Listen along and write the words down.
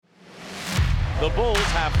The Bulls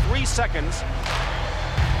have 3 seconds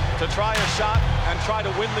to try a shot and try to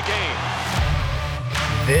win the game.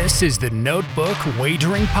 This is the Notebook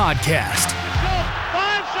Wagering Podcast. Go!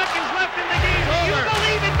 5 seconds left in the game. Do you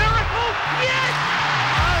believe in miracles? Yes!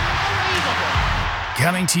 Unbelievable.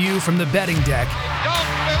 Coming to you from the betting deck. Don't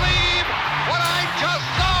believe what I just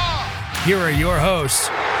saw. Here are your hosts.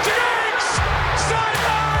 Diggs!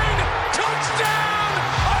 Sideline! Touchdown!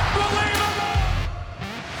 Unbelievable!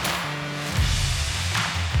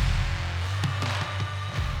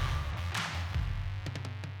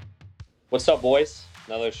 What's up, boys?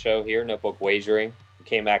 Another show here, Notebook Wagering. We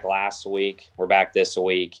came back last week. We're back this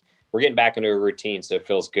week. We're getting back into a routine, so it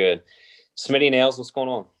feels good. Smitty and Nails, what's going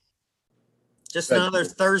on? Just another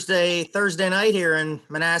Thursday night here in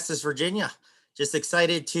Manassas, Virginia. Just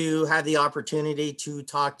excited to have the opportunity to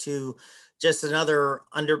talk to just another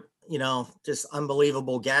just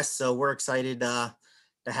unbelievable guest. So we're excited to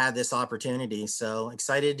have this opportunity. So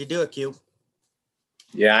excited to do it, Q.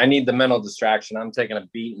 Yeah, I need the mental distraction. I'm taking a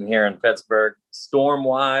beating here in Pittsburgh,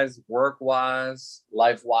 storm-wise, work-wise,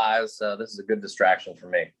 life-wise. This is a good distraction for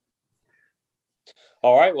me.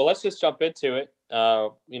 All right, well, let's just jump into it.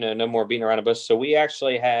 No more beating around the bush. So we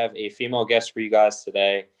actually have a female guest for you guys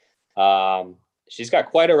today. She's got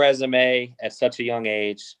quite a resume at such a young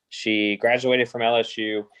age. She graduated from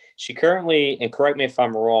LSU. She currently, and correct me if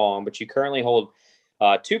I'm wrong, but you currently hold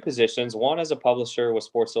two positions. One is a publisher with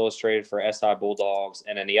Sports Illustrated for SI Bulldogs,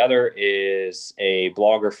 and then the other is a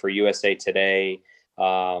blogger for USA Today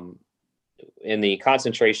in the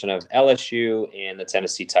concentration of LSU and the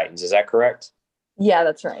Tennessee Titans. Is that correct? Yeah,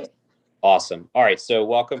 that's right. Awesome. All right, so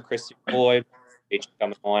welcome, Crissy, Froyd. Appreciate you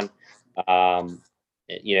coming on,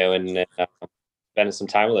 and spending some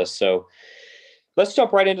time with us. So let's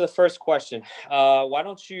jump right into the first question. Why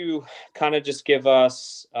don't you kind of just give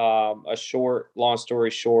us a long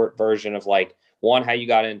story short version of one, how you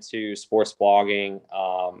got into sports blogging,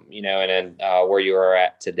 and then where you are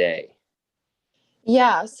at today.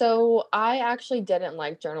 Yeah, so I actually didn't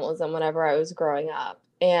like journalism whenever I was growing up.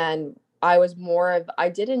 And I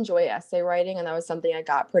did enjoy essay writing, and that was something I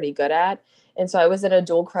got pretty good at. And so I was in a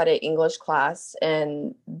dual credit English class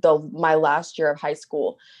in my last year of high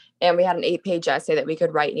school. And we had an 8-page essay that we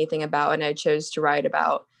could write anything about. And I chose to write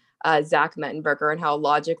about Zach Mettenberger and how,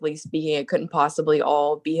 logically speaking, it couldn't possibly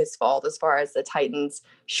all be his fault as far as the Titans'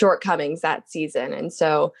 shortcomings that season. And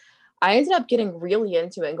so I ended up getting really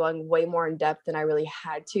into it and going way more in depth than I really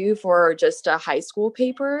had to for just a high school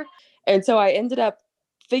paper. And so I ended up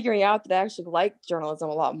figuring out that I actually liked journalism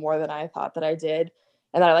a lot more than I thought that I did,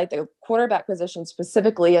 and that I liked the quarterback position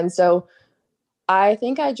specifically. And so I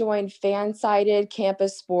think I joined Fansided,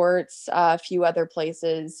 Campus Sports, a few other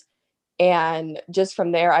places. And just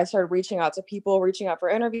from there, I started reaching out to people, reaching out for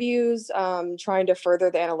interviews, trying to further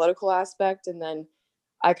the analytical aspect. And then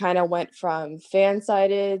I kind of went from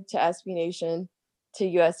Fansided to SB Nation to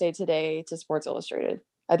USA Today to Sports Illustrated.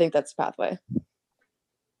 I think that's the pathway.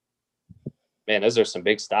 Man, those are some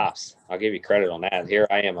big stops. I'll give you credit on that. Here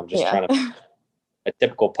I am. I'm just trying to a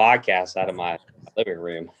typical podcast out of my living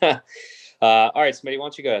room. All right, Smitty, why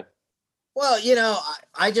don't you go? Well,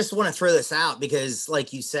 I just want to throw this out because,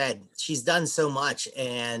 like you said, she's done so much.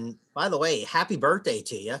 And by the way, happy birthday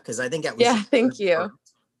to you, because I think that was thank you.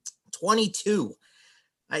 22.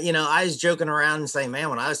 I was joking around and saying,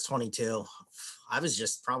 man, when I was 22, I was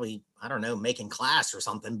just probably, I don't know, making class or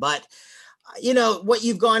something. But what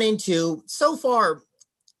you've gone into so far,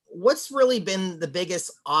 what's really been the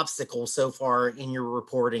biggest obstacle so far in your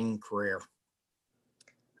reporting career?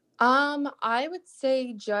 I would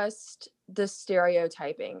say just the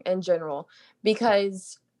stereotyping in general,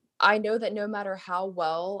 because I know that no matter how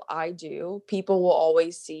well I do, people will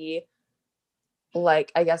always see, I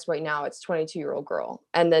guess right now it's 22-year-old girl.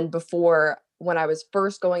 And then before, when I was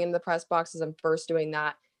first going into the press boxes and first doing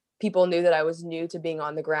that, people knew that I was new to being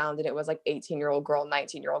on the ground, and it was 18-year-old girl,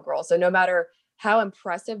 19-year-old girl. So no matter how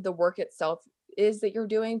impressive the work itself is that you're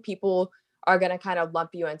doing, people are going to kind of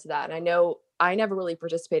lump you into that. And I know I never really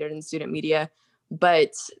participated in student media,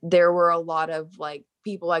 but there were a lot of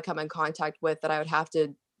people I come in contact with that I would have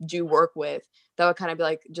to do work with that would kind of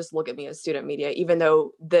be just look at me as student media, even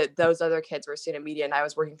though those other kids were student media and I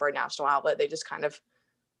was working for a national outlet. They just kind of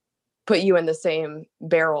put you in the same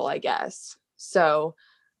barrel, I guess. So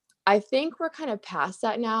I think we're kind of past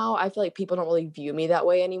that now. I feel like people don't really view me that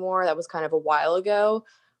way anymore. That was kind of a while ago,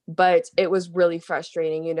 but it was really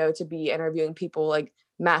frustrating, to be interviewing people like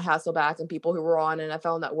Matt Hasselbeck and people who were on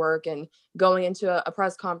NFL Network and going into a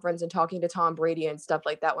press conference and talking to Tom Brady and stuff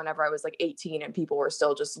like that whenever I was 18 and people were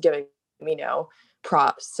still just giving me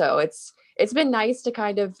props. So it's been nice to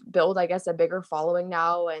kind of build, I guess, a bigger following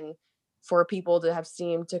now and for people to have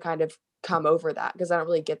seemed to kind of come over that, because I don't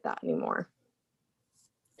really get that anymore.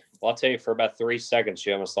 Well, I'll tell you, for about 3 seconds,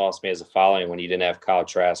 you almost lost me as a following when you didn't have Kyle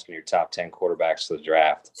Trask in your top 10 quarterbacks for the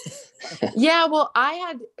draft. Yeah, well, I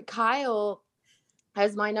had Kyle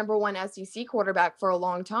as my number one SEC quarterback for a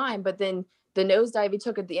long time, but then the nosedive he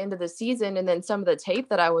took at the end of the season, and then some of the tape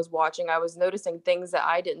that I was watching, I was noticing things that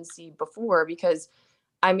I didn't see before, because,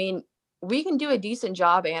 I mean, we can do a decent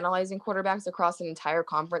job analyzing quarterbacks across an entire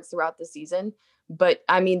conference throughout the season, but,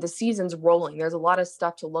 I mean, the season's rolling. There's a lot of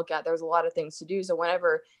stuff to look at. There's a lot of things to do. So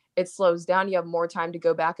whenever it slows down, you have more time to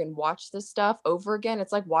go back and watch this stuff over again.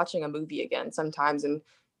 It's like watching a movie again sometimes and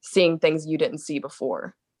seeing things you didn't see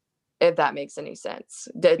before, if that makes any sense.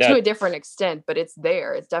 To a different extent, but it's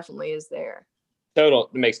there. It definitely is there.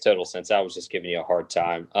 It makes total sense. I was just giving you a hard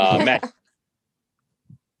time. Matt.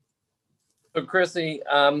 So, Crissy,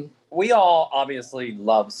 we all obviously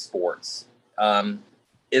love sports.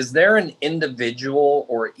 Is there an individual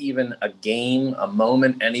or even a game, a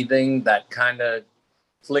moment, anything that kind of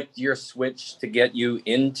flicked your switch to get you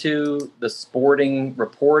into the sporting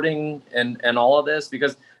reporting and all of this?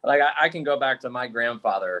 Because like I can go back to my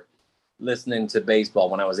grandfather listening to baseball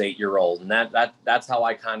when I was 8-year-old, and that's how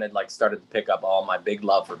I kind of like started to pick up all my big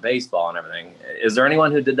love for baseball and everything. Is there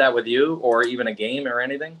anyone who did that with you, or even a game or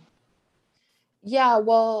anything? Yeah,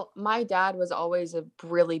 well, my dad was always a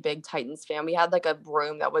really big Titans fan. We had like a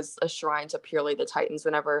room that was a shrine to purely the Titans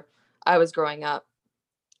whenever I was growing up.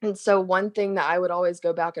 And so one thing that I would always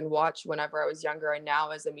go back and watch whenever I was younger and now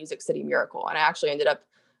is the Music City Miracle. And I actually ended up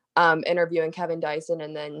interviewing Kevin Dyson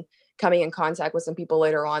and then coming in contact with some people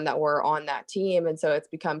later on that were on that team. And so it's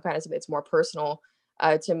become kind of, it's more personal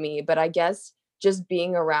to me. But I guess just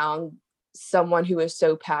being around someone who is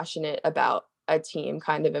so passionate about a team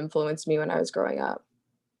kind of influenced me when I was growing up.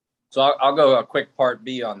 So I'll go a quick part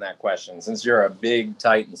B on that question. Since you're a big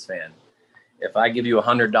Titans fan, if I give you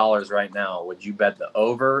 $100 right now, would you bet the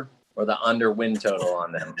over or the under win total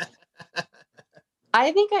on them?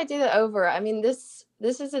 I think I do the over. I mean, this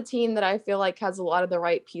is a team that I feel like has a lot of the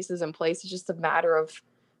right pieces in place. It's just a matter of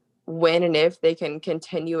when and if they can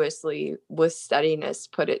continuously, with steadiness,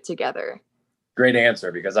 put it together. Great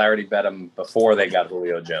answer, because I already bet them before they got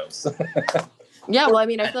Julio Jones. Yeah, well, I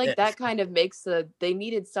mean, I feel like that kind of makes they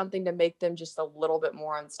needed something to make them just a little bit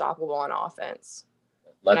more unstoppable on offense.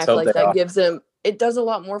 Let's and I feel hope like that are. gives them, it does a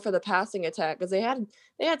lot more for the passing attack, because they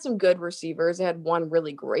had some good receivers. They had one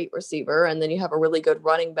really great receiver, and then you have a really good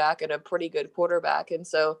running back and a pretty good quarterback. And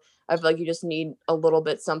so I feel like you just need a little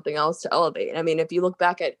bit something else to elevate. I mean, if you look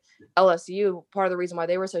back at LSU, part of the reason why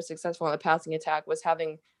they were so successful in the passing attack was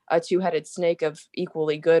having a two-headed snake of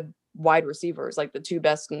equally good wide receivers, like the two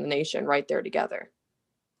best in the nation right there together.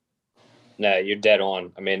 No, you're dead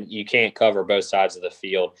on. I mean, you can't cover both sides of the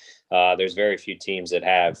field. There's very few teams that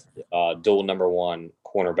have dual number one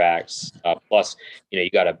cornerbacks. Plus, you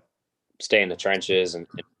got to stay in the trenches and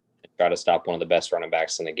try to stop one of the best running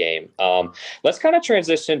backs in the game. Let's kind of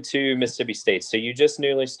transition to Mississippi State. So you just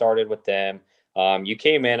newly started with them. You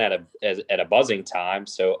came in at a buzzing time.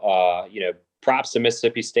 So, props to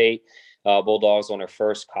Mississippi State Bulldogs on their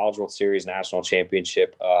first College World Series national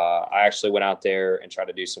championship. I actually went out there and tried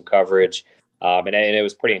to do some coverage, and it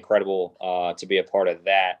was pretty incredible to be a part of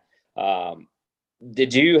that.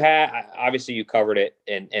 Did you obviously you covered it,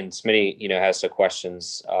 and Smitty, has some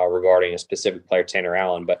questions regarding a specific player, Tanner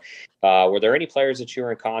Allen, but were there any players that you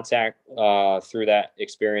were in contact through that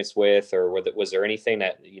experience with, or was there anything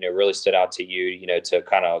that, really stood out to you, to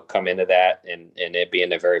kind of come into that and it being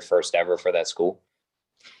the very first ever for that school?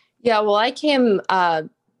 Yeah, well, I came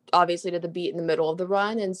obviously to the beat in the middle of the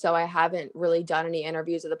run, and so I haven't really done any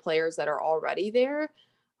interviews of the players that are already there.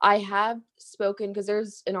 I have spoken, because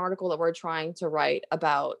there's an article that we're trying to write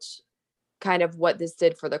about kind of what this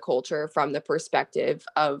did for the culture from the perspective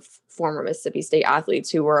of former Mississippi State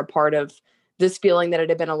athletes who were a part of this feeling that it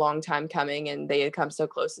had been a long time coming and they had come so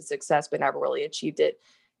close to success but never really achieved it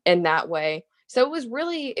in that way. So it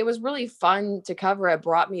was really fun to cover. It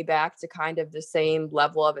brought me back to kind of the same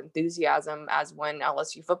level of enthusiasm as when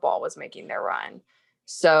LSU football was making their run.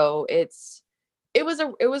 So it was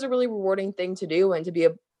a really rewarding thing to do, and to be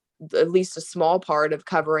at least a small part of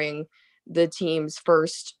covering the team's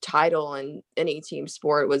first title in any team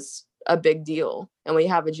sport was a big deal. And we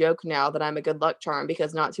have a joke now that I'm a good luck charm,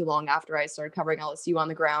 because not too long after I started covering LSU on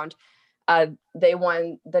the ground, they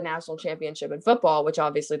won the national championship in football, which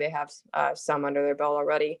obviously they have some under their belt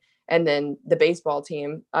already. And then the baseball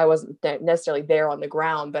team, I wasn't necessarily there on the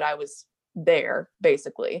ground, but I was there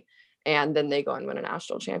basically. And then they go and win a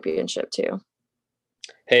national championship too.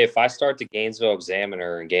 Hey, if I start the Gainesville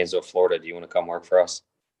Examiner in Gainesville, Florida, do you want to come work for us?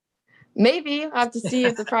 Maybe I have to see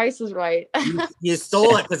if the price is right. You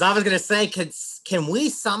stole it, because I was going to say, can we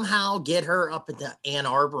somehow get her up into Ann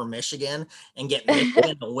Arbor, Michigan, and get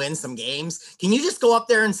Michigan to win some games? Can you just go up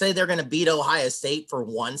there and say they're going to beat Ohio State for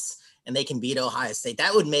once, and they can beat Ohio State?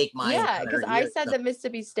 That would make my Yeah, because I said that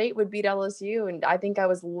Mississippi State would beat LSU, and I think I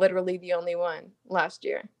was literally the only one last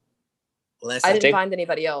year. I didn't find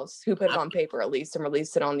anybody else who put it on paper, at least, and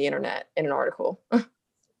released it on the internet in an article.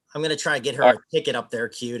 I'm going to try to get her a ticket up there,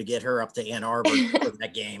 Q, to get her up to Ann Arbor for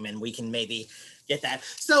that game, and we can maybe get that.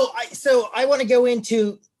 So I want to go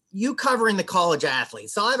into you covering the college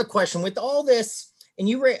athletes. So I have a question with all this, and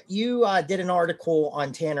you did an article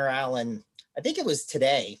on Tanner Allen. I think it was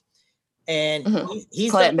today, and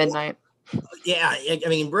he's at midnight. Yeah, I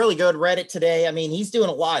mean, really good. Read it today. I mean, he's doing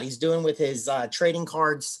a lot. He's doing with his trading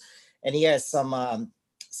cards, and he has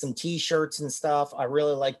some T-shirts and stuff. I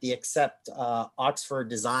really like the Accept Oxford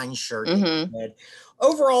design shirt.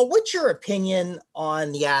 Overall, what's your opinion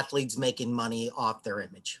on the athletes making money off their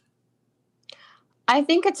image? I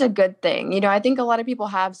think it's a good thing. You know, I think a lot of people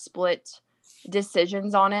have split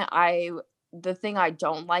decisions on it. The thing I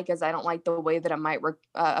don't like is I don't like the way that it might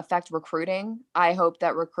affect recruiting. I hope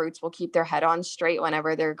that recruits will keep their head on straight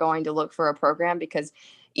whenever they're going to look for a program, because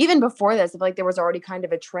even before this, I feel like there was already kind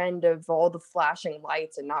of a trend of all the flashing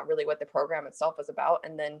lights and not really what the program itself was about.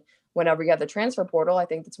 And then whenever you have the transfer portal, I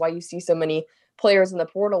think that's why you see so many players in the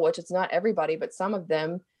portal, which it's not everybody, but some of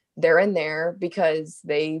them, they're in there because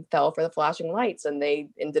they fell for the flashing lights and they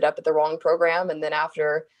ended up at the wrong program. And then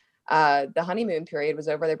after the honeymoon period was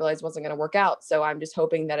over, they realized it wasn't going to work out. So I'm just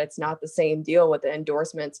hoping that it's not the same deal with the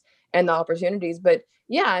endorsements and the opportunities. But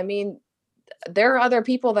yeah, I mean, there are other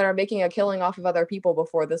people that are making a killing off of other people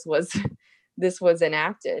before this was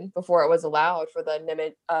enacted, before it was allowed for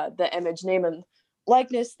the image, name, and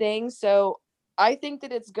likeness thing. So I think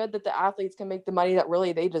that it's good that the athletes can make the money that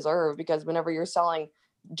really they deserve, because whenever you're selling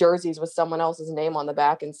jerseys with someone else's name on the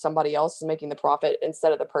back and somebody else is making the profit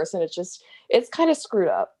instead of the person, it's kind of screwed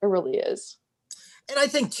up. It really is. And I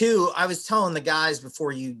think too, I was telling the guys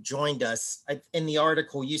before you joined us, in the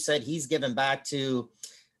article, you said he's given back to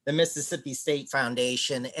the Mississippi State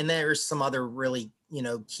Foundation, and there's some other really,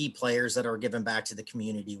 key players that are giving back to the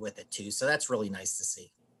community with it too. So that's really nice to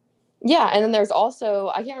see. Yeah. And then there's also,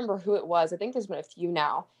 I can't remember who it was. I think there's been a few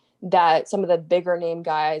now that some of the bigger name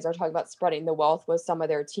guys are talking about spreading the wealth with some of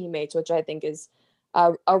their teammates, which I think is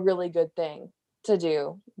a really good thing to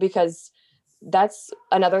do, because that's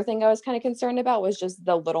another thing I was kind of concerned about, was just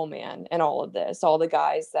the little man in all of this, all the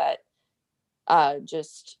guys that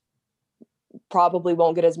just probably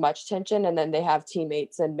won't get as much attention, and then they have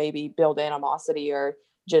teammates and maybe build animosity or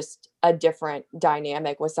just a different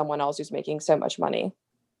dynamic with someone else who's making so much money.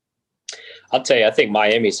 I'll tell you, I think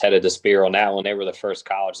Miami's headed the spear on that one. They were the first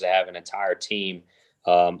college to have an entire team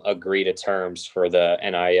agree to terms for the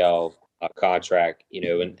NIL contract,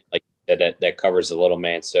 and like that covers the little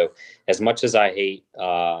man. So as much as I hate,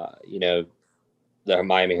 the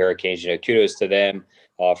Miami Hurricanes, kudos to them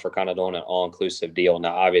for kind of doing an all-inclusive deal.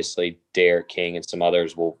 Now, obviously, Derek King and some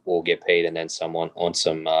others will get paid, and then someone on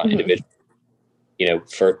some individual,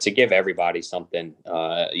 to give everybody something,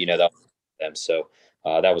 that them. So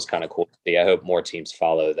that was kind of cool to see. I hope more teams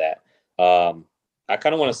follow that. I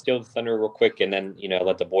kind of want to steal the thunder real quick and then,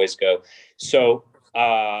 let the boys go. So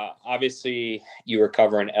obviously you were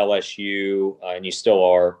covering LSU and you still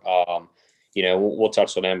are, we'll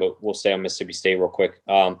touch on them, but we'll stay on Mississippi State real quick.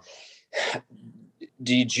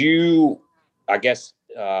 Did you, I guess,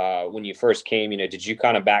 when you first came, did you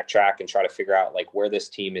kind of backtrack and try to figure out like where this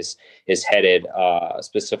team is headed,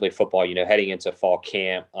 specifically football, heading into fall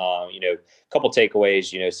camp? A couple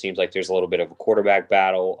takeaways, seems like there's a little bit of a quarterback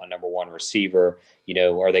battle, a number one receiver,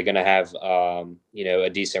 are they going to have, a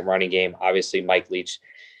decent running game? Obviously, Mike Leach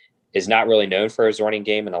is not really known for his running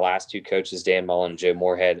game, and the last two coaches, Dan Mullen and Joe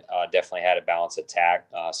Moorhead, definitely had a balanced attack.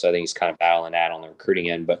 So I think he's kind of battling that on the recruiting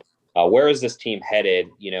end. But where is this team headed,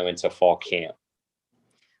 into fall camp?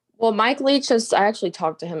 Well, Mike Leach, I actually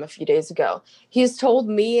talked to him a few days ago. He's told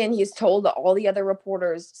me and he's told all the other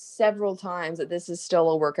reporters several times that this is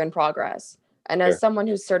still a work in progress. And as someone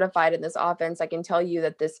who's certified in this offense, I can tell you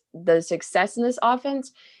that the success in this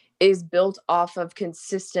offense is built off of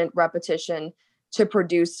consistent repetition to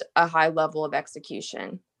produce a high level of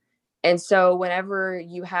execution. And so whenever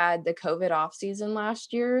you had the COVID offseason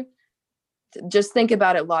last year, just think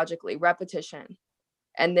about it logically, repetition,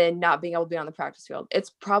 and then not being able to be on the practice field. It's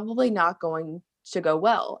probably not going to go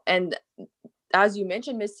well. And as you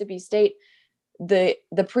mentioned, Mississippi State, the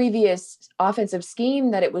previous offensive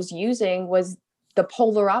scheme that it was using was the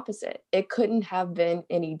polar opposite. It couldn't have been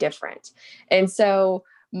any different. And so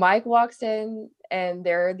Mike walks in and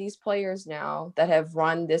there are these players now that have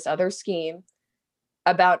run this other scheme.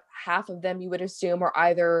 About half of them, you would assume, are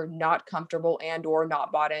either not comfortable and or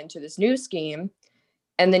not bought into this new scheme.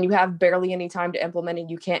 And then you have barely any time to implement it.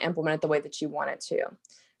 You can't implement it the way that you want it to.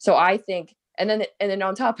 So I think, and then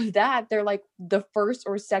on top of that, they're like the first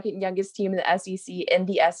or second youngest team in the SEC, in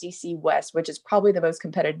the SEC West, which is probably the most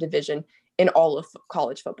competitive division in all of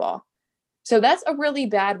college football. So that's a really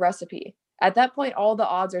bad recipe. At that point, all the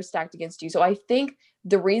odds are stacked against you. So I think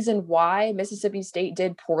the reason why Mississippi State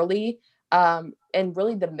did poorly in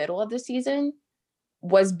really the middle of the season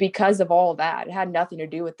was because of all that. It had nothing to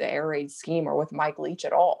do with the air raid scheme or with Mike Leach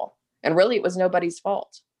at all. And really, it was nobody's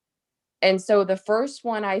fault. And so the first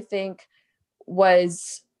one, I think,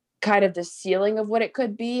 was kind of the ceiling of what it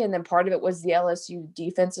could be. And then part of it was the LSU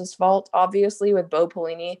defense's fault, obviously, with Bo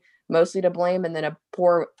Pelini mostly to blame, and then a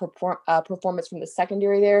poor performance from the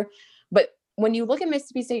secondary there. But when you look at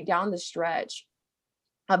Mississippi State down the stretch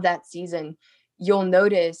of that season, you'll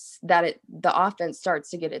notice that the offense starts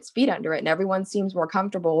to get its feet under it, and everyone seems more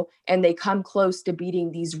comfortable, and they come close to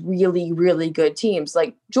beating these really, really good teams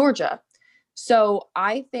like Georgia. So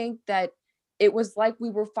I think that it was like we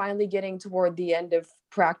were finally getting toward the end of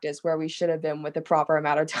practice where we should have been with the proper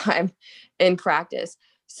amount of time in practice.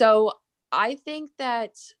 So I think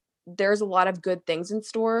that there's a lot of good things in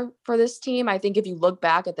store for this team. I think if you look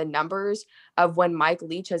back at the numbers of when Mike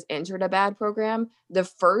Leach has entered a bad program, the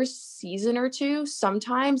first season or two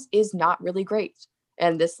sometimes is not really great.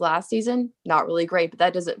 And this last season, not really great. But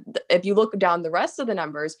that doesn't, if you look down the rest of the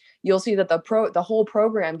numbers, you'll see that the whole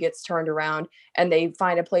program gets turned around and they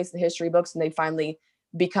find a place in the history books and they finally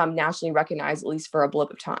become nationally recognized, at least for a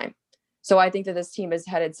blip of time. So I think that this team is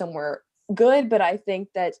headed somewhere good, but I think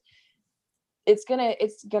that it's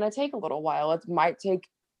gonna take a little while. It might take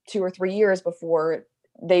 2 or 3 years before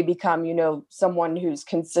they become, someone who's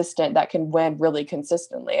consistent, that can win really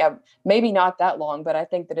consistently. Maybe not that long, but I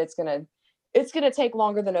think that it's gonna take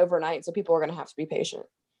longer than overnight. So people are gonna have to be patient.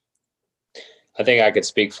 I think I could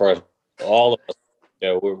speak for all of us.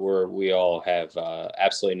 We all have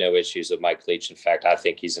absolutely no issues with Mike Leach. In fact, I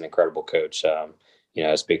think he's an incredible coach.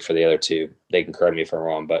 I speak for the other two. They can correct me if I'm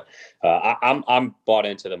wrong, but I'm bought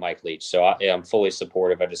into the Mike Leach, so I'm fully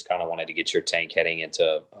supportive. I just kind of wanted to get your take heading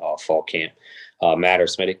into fall camp. Matt or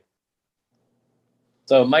Smitty?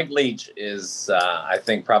 So Mike Leach is, I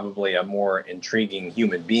think, probably a more intriguing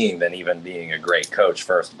human being than even being a great coach,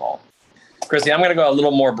 first of all. Crissy, I'm going to go a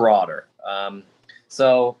little more broader.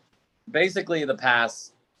 So basically the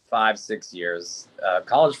past 5-6 years,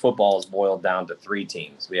 college football is boiled down to 3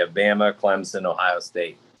 teams. We have Bama, Clemson, Ohio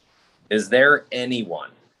State. Is there anyone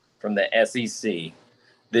from the SEC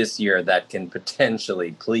this year that can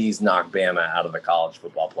potentially please knock Bama out of the college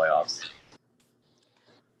football playoffs?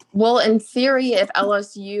 Well, in theory, if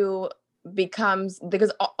LSU becomes,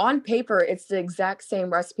 because on paper, it's the exact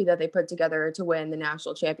same recipe that they put together to win the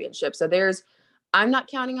national championship. So I'm not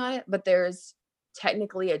counting on it, but there's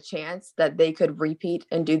technically a chance that they could repeat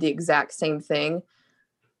and do the exact same thing.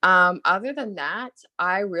 Other than that,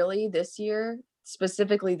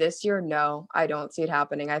 specifically this year, no, I don't see it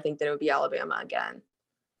happening. I think that it would be Alabama again.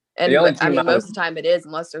 And most of the time it is,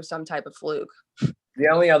 unless there's some type of fluke. The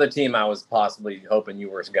only other team I was possibly hoping you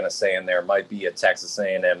were going to say in there might be a Texas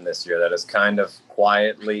A&M this year that has kind of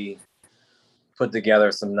quietly put together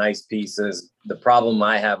some nice pieces. The problem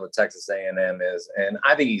I have with Texas A&M is, and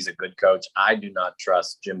I think he's a good coach, I do not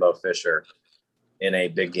trust Jimbo Fisher in a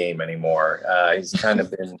big game anymore. He's kind of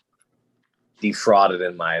been defrauded,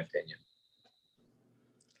 in my opinion.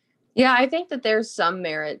 Yeah, I think that there's some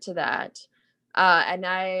merit to that.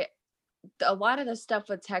 A lot of the stuff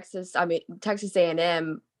with Texas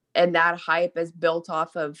A&M and that hype is built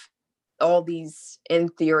off of all these, in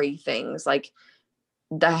theory, things like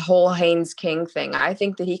the whole Haynes King thing. I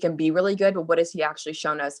think that he can be really good, but what has he actually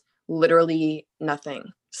shown us? Literally nothing.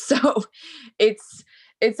 So it's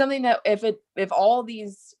something that if all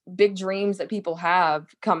these big dreams that people have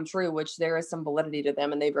come true, which there is some validity to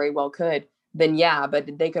them and they very well could, then yeah,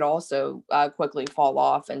 but they could also quickly fall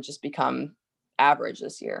off and just become average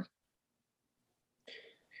this year.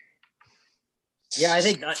 Yeah, I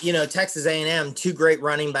think, Texas A&M, 2 great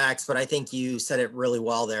running backs, but I think you said it really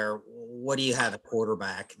well there. What do you have at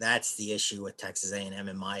quarterback? That's the issue with Texas A&M,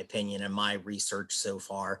 in my opinion, and my research so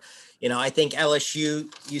far. I think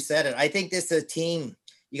LSU, you said it. I think this is a team,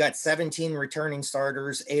 you got 17 returning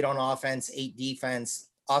starters, 8 on offense, 8 defense,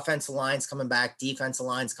 offensive lines coming back, defensive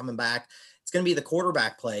lines coming back. It's going to be the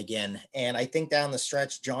quarterback play again. And I think down the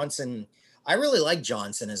stretch, Johnson, I really like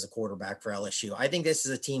Johnson as a quarterback for LSU. I think this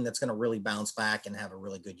is a team that's going to really bounce back and have a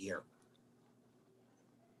really good year.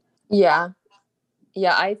 Yeah.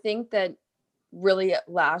 Yeah, I think that really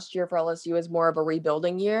last year for LSU is more of a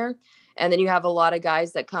rebuilding year. And then you have a lot of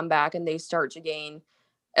guys that come back and they start to gain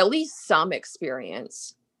at least some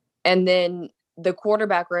experience. And then the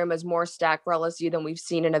quarterback room is more stacked for LSU than we've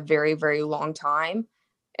seen in a very, very long time.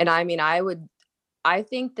 And I mean, I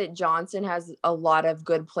think that Johnson has a lot of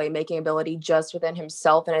good playmaking ability just within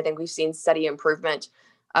himself. And I think we've seen steady improvement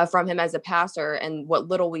from him as a passer and what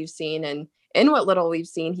little we've seen. And in what little we've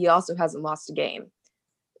seen, he also hasn't lost a game.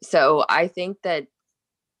 So I think that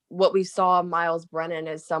what we saw Miles Brennan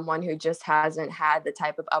is someone who just hasn't had the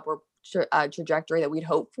type of upward trajectory that we'd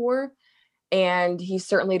hope for. And he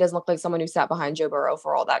certainly doesn't look like someone who sat behind Joe Burrow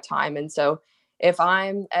for all that time. And so if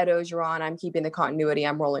I'm Ed Ogeron, I'm keeping the continuity.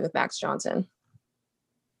 I'm rolling with Max Johnson.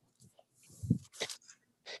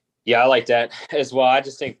 Yeah, I like that as well. I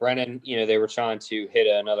just think Brennan, they were trying to hit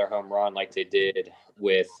another home run like they did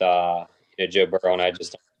with Joe Burrow, and I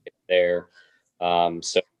just don't get there.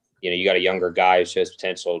 So, you got a younger guy who shows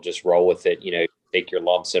potential, just roll with it. Take your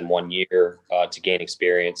lumps in 1 year to gain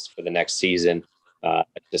experience for the next season.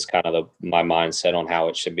 Just kind of my mindset on how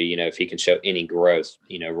it should be. If he can show any growth,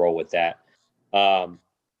 roll with that.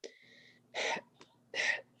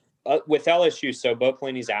 With LSU, so Bo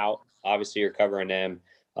Pelini's out. Obviously, you're covering them.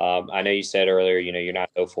 I know you said earlier, you're not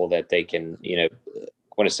hopeful that they can,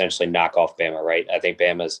 quintessentially knock off Bama, right? I think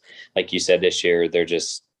Bama's, like you said, this year, they're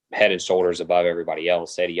just head and shoulders above everybody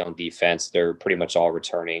else. They had a young defense. They're pretty much all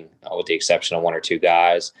returning with the exception of one or two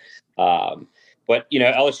guys. But,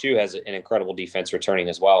 LSU has an incredible defense returning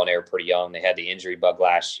as well, and they were pretty young. They had the injury bug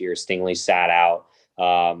last year. Stingley sat out.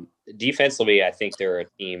 Defensively, I think they're a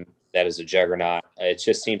team that is a juggernaut. It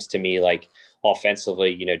just seems to me like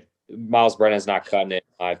offensively, Miles Brennan's not cutting it,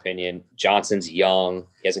 in my opinion. Johnson's young.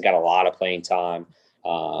 He hasn't got a lot of playing time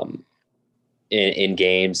in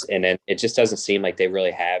games. And then it just doesn't seem like they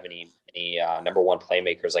really have any number one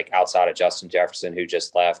playmakers like outside of Justin Jefferson, who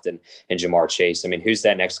just left, and Jamar Chase. I mean, who's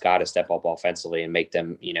that next guy to step up offensively and make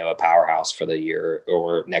them, a powerhouse for the year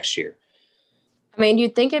or next year? I mean,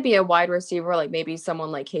 you'd think it'd be a wide receiver, like maybe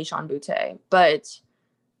someone like Kayshon Boutte, but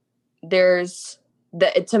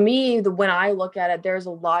to me, when I look at it, there's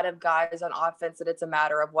a lot of guys on offense that it's a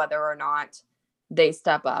matter of whether or not they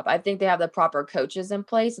step up. I think they have the proper coaches in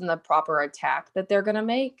place and the proper attack that they're going to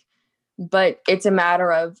make, but it's a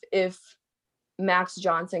matter of if Max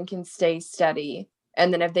Johnson can stay steady.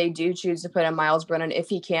 And then if they do choose to put in Miles Brennan, if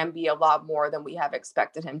he can be a lot more than we have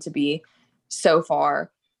expected him to be so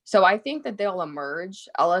far. So I think that they'll emerge.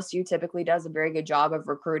 LSU typically does a very good job of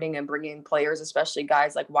recruiting and bringing players, especially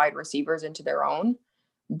guys like wide receivers, into their own.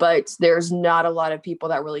 But there's not a lot of people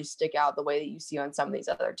that really stick out the way that you see on some of these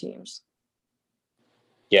other teams.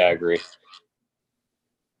 Yeah, I agree.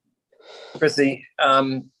 Crissy,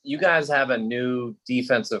 you guys have a new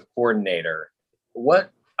defensive coordinator.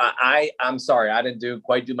 I'm sorry, I didn't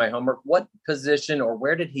quite do my homework. What position or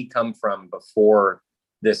where did he come from before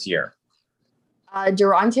this year?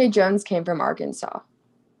 Durante Jones came from Arkansas.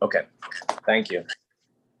 Okay, thank you.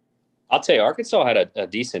 I'll tell you, Arkansas had a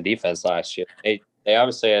decent defense last year. They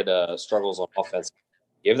obviously had struggles on offense.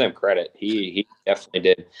 Give them credit. He definitely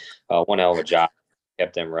did one hell of a job.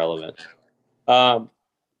 Kept them relevant.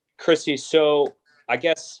 Crissy, so I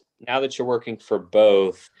guess now that you're working for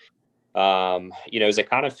both, is it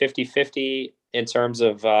kind of 50-50 in terms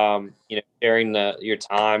of, sharing your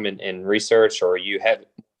time and research, or are you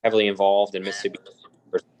heavily involved in Mississippi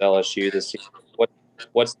versus LSU this year?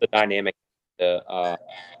 What's the dynamic of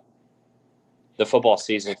the football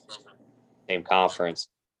season, same conference,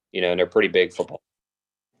 and they're pretty big football?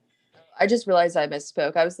 I just realized I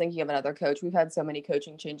misspoke. I was thinking of another coach. We've had so many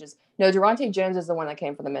coaching changes. No, Durante Jones is the one that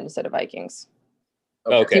came from the Minnesota Vikings.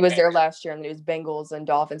 Okay. He was there last year, and it was Bengals and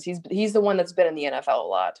Dolphins. He's the one that's been in the NFL a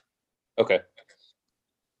lot. Okay.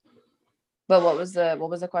 But what was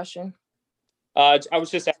the question? I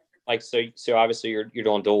was just asking, so obviously you're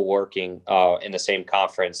doing dual working in the same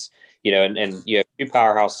conference, and you have two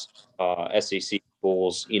powerhouse SEC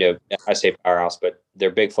schools. I say powerhouse, but they're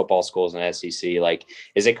big football schools in SEC. Like,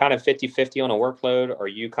 is it kind of 50-50 on a workload? Are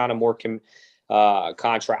you kind of more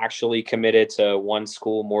contractually committed to one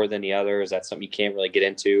school more than the other? Is that something you can't really get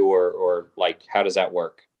into, or like, how does that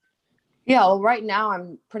work? Yeah, well, right now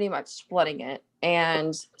I'm pretty much splitting it.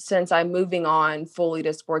 And since I'm moving on fully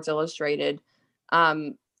to Sports Illustrated,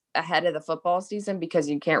 ahead of the football season, because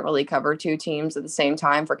you can't really cover two teams at the same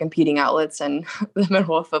time for competing outlets in the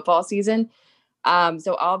middle of football season.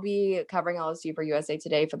 So I'll be covering LSU for USA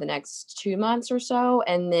Today for the next 2 months or so.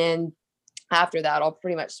 And then after that, I'll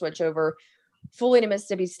pretty much switch over fully to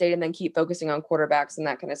Mississippi State and then keep focusing on quarterbacks and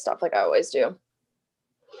that kind of stuff like I always do.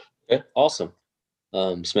 Okay, awesome.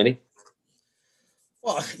 Smitty?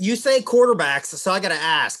 Well, you say quarterbacks, so I got to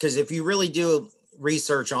ask, because if you really do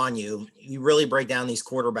research on you, you really break down these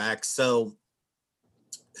quarterbacks. So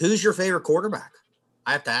who's your favorite quarterback?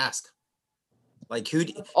 I have to ask. Like, who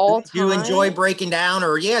do you enjoy breaking down,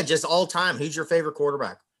 or just all time? Who's your favorite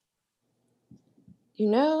quarterback?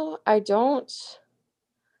 I don't.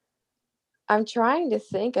 I'm trying to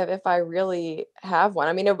think of if I really have one.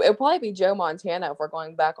 I mean, it'll probably be Joe Montana if we're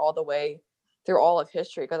going back all the way through all of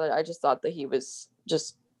history, because I just thought that he was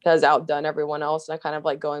just has outdone everyone else. And I kind of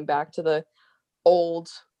like going back to the old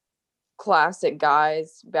classic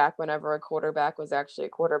guys back whenever a quarterback was actually a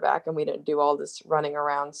quarterback and we didn't do all this running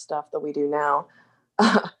around stuff that we do now.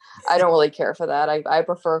 I don't really care for that. I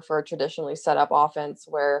prefer for a traditionally set up offense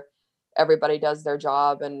where everybody does their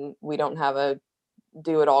job and we don't have a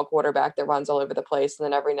do-it-all quarterback that runs all over the place. And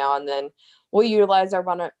then every now and then we'll utilize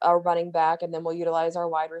our running back, and then we'll utilize our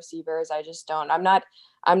wide receivers. I just don't. I'm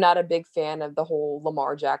not a big fan of the whole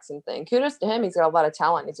Lamar Jackson thing. Kudos to him. He's got a lot of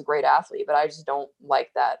talent. He's a great athlete, but I just don't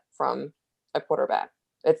like that from a quarterback.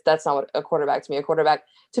 That's not what a quarterback to me. A quarterback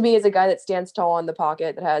to me is a guy that stands tall in the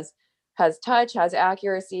pocket, that has touch, has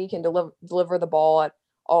accuracy, can deliver the ball at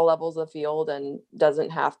all levels of the field, and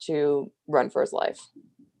doesn't have to run for his life,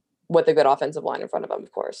 with a good offensive line in front of him,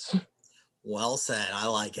 of course. Well said. I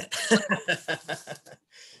like it.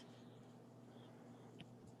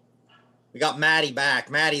 We got Maddie back.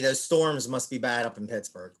 Maddie, those storms must be bad up in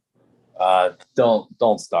Pittsburgh.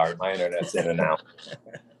 Don't start. My internet's in and out.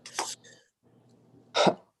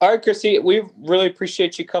 All right, Crissy, we really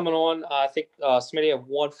appreciate you coming on. I think Smitty have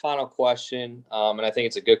one final question, and I think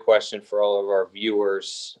it's a good question for all of our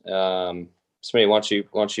viewers. Smitty, why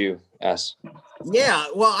don't you ask? Yeah,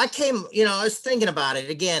 well, I was thinking about it.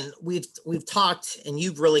 Again, we've talked, and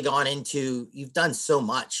you've really gone into, you've done so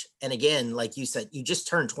much. And again, like you said, you just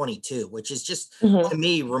turned 22, which is just to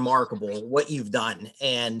me remarkable what you've done.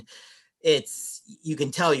 And you can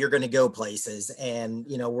tell you're going to go places, and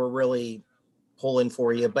we're really pulling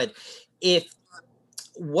for you. But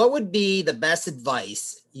what would be the best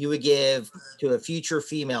advice you would give to a future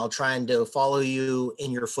female trying to follow you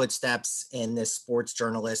in your footsteps in this sports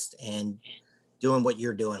journalist and doing what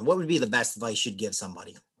you're doing? What would be the best advice you'd give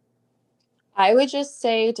somebody? I would just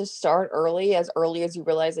say to start early as you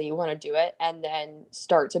realize that you want to do it, and then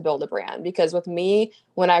start to build a brand. Because with me,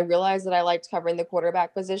 when I realized that I liked covering the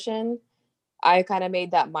quarterback position, I kind of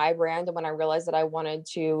made that my brand. And when I realized that I wanted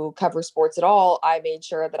to cover sports at all, I made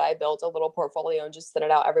sure that I built a little portfolio and just sent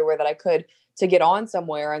it out everywhere that I could to get on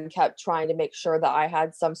somewhere, and kept trying to make sure that I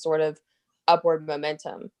had some sort of upward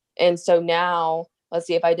momentum. And so now, let's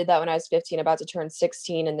see, if I did that when I was 15, about to turn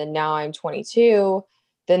 16, and then now I'm 22,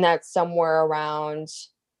 then that's somewhere around,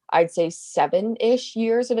 I'd say 7-ish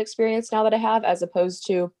years of experience now that I have, as opposed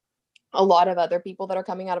to a lot of other people that are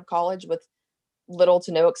coming out of college with little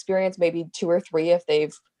to no experience, maybe 2 or 3 if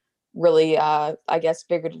they've really,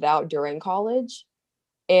 figured it out during college.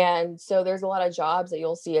 And so there's a lot of jobs that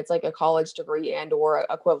you'll see, it's like a college degree and or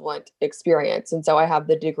equivalent experience. And so I have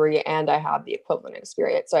the degree and I have the equivalent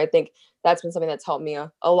experience. So I think that's been something that's helped me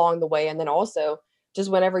along the way. And then also, just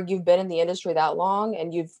whenever you've been in the industry that long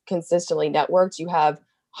and you've consistently networked, you have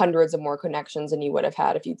hundreds of more connections than you would have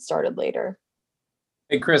had if you'd started later.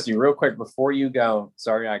 Hey, Crissy, real quick before you go,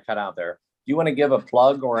 sorry I cut out there. Do you want to give a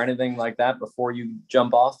plug or anything like that before you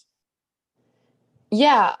jump off?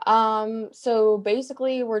 Yeah. So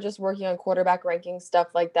basically we're just working on quarterback ranking,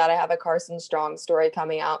 stuff like that. I have a Carson Strong story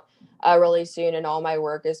coming out really soon, and all my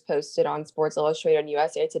work is posted on Sports Illustrated and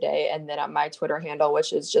USA Today, and then on my Twitter handle,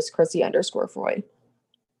 which is just Crissy_Froyd.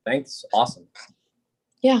 Thanks. Awesome.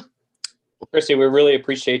 Yeah. Well, Crissy, we really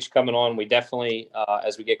appreciate you coming on. We definitely,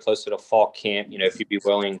 as we get closer to fall camp, if you'd be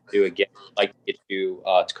willing to do again, I'd like to get you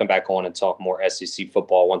to come back on and talk more SEC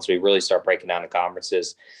football once we really start breaking down the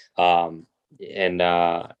conferences. And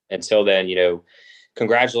until then,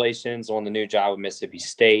 congratulations on the new job with Mississippi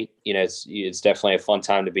State. It's definitely a fun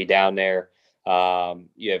time to be down there.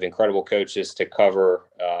 You have incredible coaches to cover.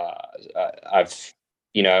 I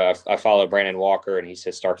follow Brandon Walker, and he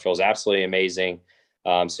says Starkville is absolutely amazing.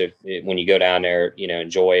 So when you go down there,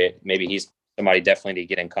 enjoy it. Maybe he's somebody definitely to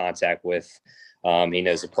get in contact with. He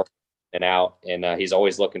knows the person and out, and he's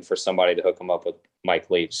always looking for somebody to hook him up with Mike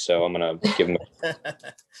Leach. So I'm going to give him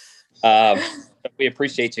we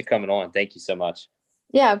appreciate you coming on. Thank you so much.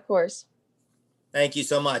 Yeah, of course. Thank you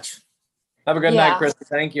so much. Have a good night, Chris.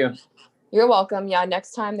 Thank you. You're welcome. Yeah,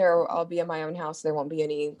 next time I'll be in my own house. There won't be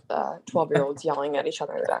any 12-year-olds yelling at each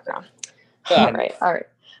other in the background. All right.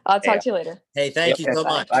 I'll talk to you later. Hey, thank you so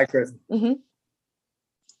much. Bye, Chris. Mm-hmm.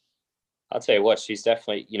 I'll tell you what, she's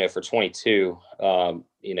definitely, for 22,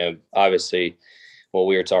 obviously what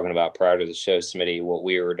we were talking about prior to the show, Smitty, what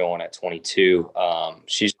we were doing at 22.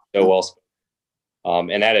 She's so well.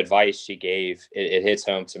 And that advice she gave, it hits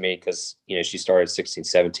home to me because, she started 16,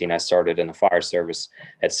 17. I started in the fire service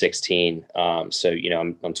at 16. So,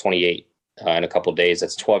 I'm 28 in a couple of days.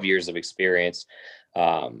 That's 12 years of experience.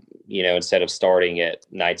 Instead of starting at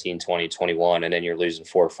 19, 20, 21, and then you're losing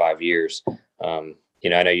 4 or 5 years.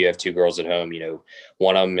 I know you have 2 girls at home.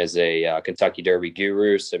 One of them is a Kentucky Derby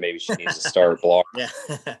guru, so maybe she needs to start blocking.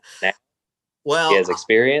 Yeah. Well, she has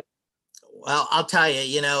experience. Well, I'll tell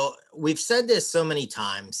you, we've said this so many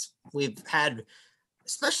times. We've had,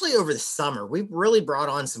 especially over the summer, we've really brought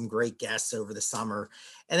on some great guests over the summer.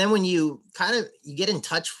 And then when you get in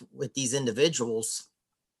touch with these individuals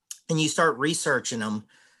and you start researching them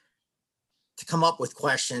to come up with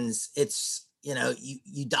questions, it's,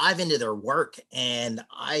 you dive into their work. And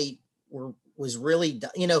I was really,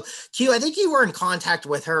 Q, I think you were in contact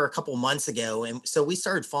with her a couple months ago. And so we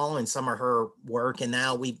started following some of her work, and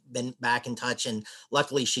now we've been back in touch, and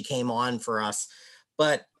luckily she came on for us.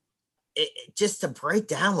 But just to break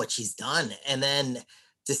down what she's done. And then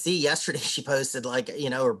to see yesterday, she posted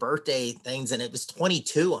her birthday things, and it was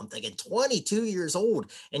 22. I'm thinking 22 years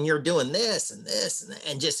old and you're doing this and this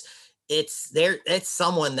and just, it's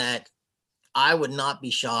someone that I would not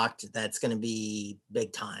be shocked that's going to be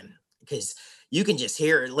big time, because you can just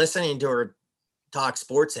hear it listening to her talk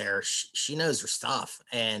sports there. She knows her stuff.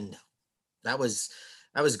 And that was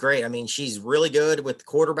great. I mean, she's really good with the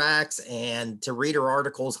quarterbacks, and to read her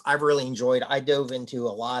articles, I've really enjoyed. I dove into a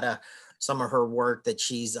lot of some of her work that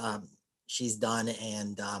she's done,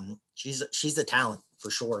 and she's a talent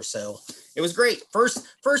for sure. So it was great.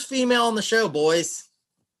 First female on the show, boys.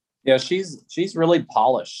 Yeah, she's really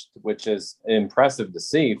polished, which is impressive to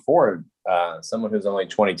see for someone who's only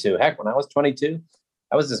 22. Heck, when I was 22,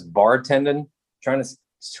 I was just bartending, trying to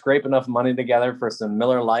scrape enough money together for some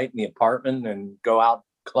Miller Lite in the apartment and go out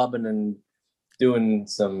clubbing and doing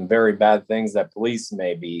some very bad things that police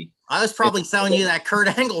may be. I was probably selling you that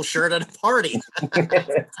Kurt Angle shirt at a party.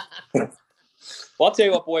 Well, I'll tell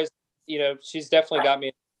you what, boys, she's definitely got me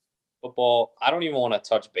in football. I don't even want to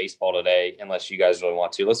touch baseball today unless you guys really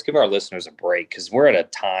want to. Let's give our listeners a break, because we're at a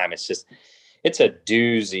time. It's a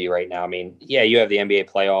doozy right now. I mean, yeah, you have the NBA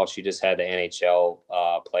playoffs. You just had the NHL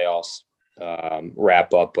playoffs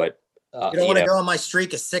wrap up, but you don't want to go on my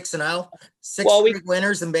streak of 6-0, straight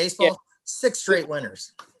winners in baseball. Yeah. 6 straight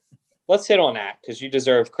winners. Let's hit on that, because you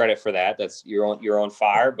deserve credit for that. That's you're on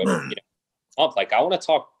fire. But I want to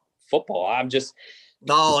talk football.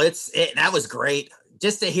 That was great.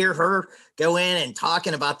 Just to hear her go in and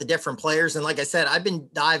talking about the different players. And like I said, I've been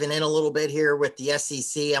diving in a little bit here with the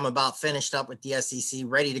SEC. I'm about finished up with the SEC,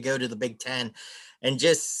 ready to go to the Big Ten. And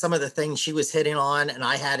just some of the things she was hitting on and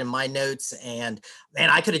I had in my notes. And man,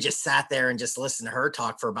 I could have just sat there and just listened to her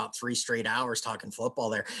talk for about 3 straight hours talking football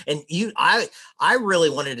there. And I really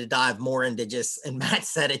wanted to dive more into and Matt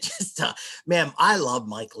said it, man, I love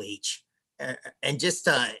Mike Leach. And just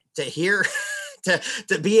to hear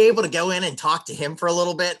to be able to go in and talk to him for a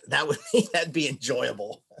little bit, that'd be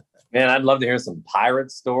enjoyable. Man, I'd love to hear some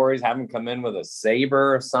pirate stories, have him come in with a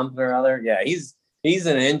saber or something or other. Yeah, he's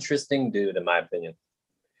an interesting dude, in my opinion.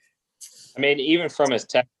 I mean, even from his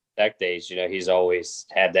tech days, he's always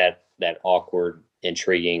had that awkward,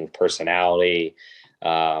 intriguing personality,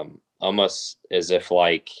 almost as if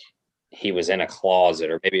he was in a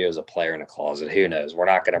closet, or maybe it was a player in a closet. Who knows? We're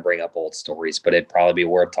not going to bring up old stories, but it'd probably be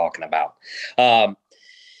worth talking about. Well,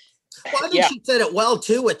 I think she said it well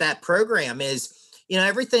too with that program is,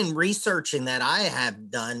 everything researching that I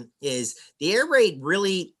have done is the air raid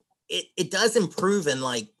really, it does improve in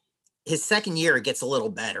his second year, it gets a little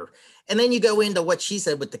better. And then you go into what she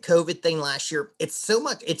said with the COVID thing last year. It's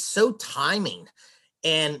so timing.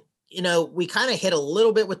 And we kind of hit a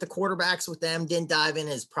little bit with the quarterbacks with them, didn't dive in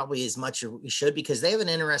as much as we should, because they have an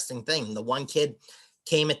interesting thing. The one kid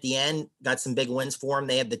came at the end, got some big wins for him.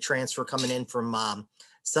 They have the transfer coming in from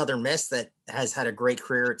Southern Miss that has had a great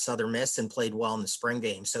career at Southern Miss and played well in the spring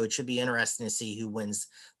game. So it should be interesting to see who wins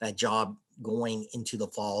that job going into the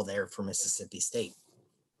fall there for Mississippi State.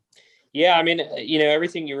 Yeah, I mean,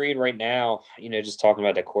 everything you read right now, just talking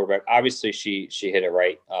about that quarterback, obviously she hit it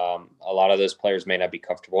right. A lot of those players may not be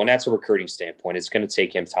comfortable, and that's a recruiting standpoint. It's going to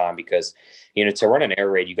take him time because, to run an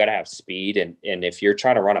air raid, you got to have speed. And if you're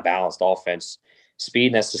trying to run a balanced offense,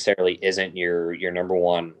 speed necessarily isn't your number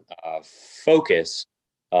one focus.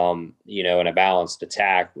 In a balanced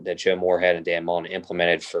attack that Joe Moorhead and Dan Mullen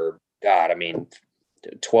implemented for,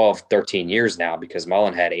 12, 13 years now, because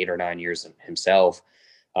Mullen had 8 or 9 years himself.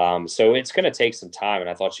 So it's going to take some time, and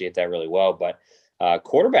I thought she hit that really well. But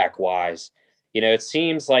quarterback-wise, it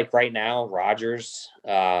seems like right now Rodgers,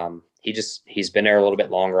 he's been there a little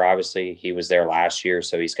bit longer. Obviously, he was there last year,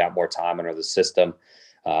 so he's got more time under the system.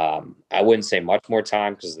 I wouldn't say much more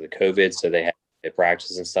time because of the COVID, so they had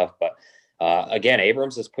practice and stuff. But again,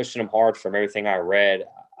 Abrams is pushing him hard from everything I read.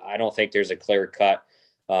 I don't think there's a clear-cut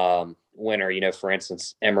winner. For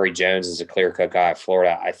instance, Emory Jones is a clear-cut guy at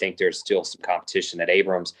Florida. I think there's still some competition that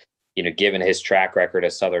Abrams, given his track record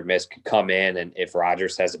at Southern Miss, could come in. And if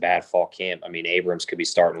Rodgers has a bad fall camp, Abrams could be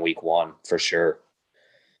starting week 1 for sure.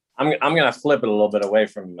 I'm going to flip it a little bit away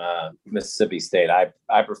from Mississippi State.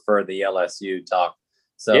 I prefer the LSU talk.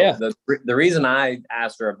 So yeah. The reason I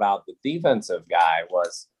asked her about the defensive guy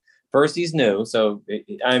was, first, he's new. So,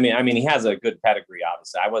 he has a good pedigree,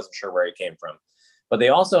 obviously. I wasn't sure where he came from. But they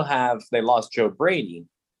lost Joe Brady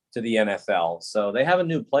to the NFL. So they have a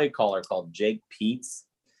new play caller called Jake Peets.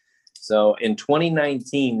 So in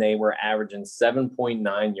 2019, they were averaging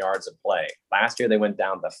 7.9 yards a play. Last year, they went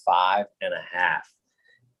down to 5.5.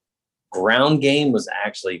 Ground game was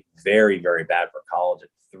actually very, very bad for college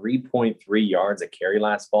at 3.3 yards a carry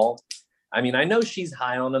last fall. I know she's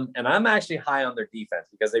high on them, and I'm actually high on their defense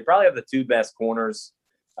because they probably have the 2 best corners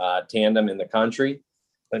tandem in the country.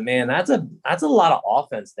 But man, that's a lot of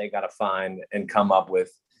offense they got to find and come up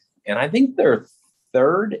with. And I think they're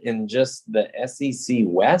 3rd in just the SEC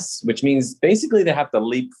West, which means basically they have to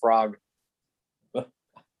leapfrog.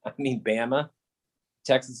 Bama,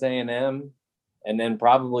 Texas A&M, and then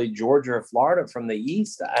probably Georgia or Florida from the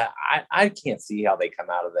East. I can't see how they come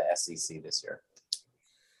out of the SEC this year.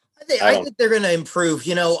 I think they're going to improve.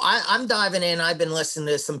 I'm diving in. I've been listening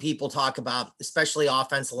to some people talk about, especially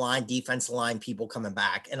offensive line, defensive line, people coming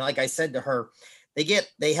back. And like I said to her,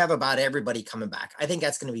 they have about everybody coming back. I think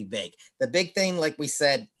that's going to be big. The big thing, like we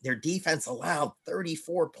said, their defense allowed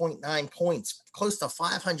 34.9 points, close to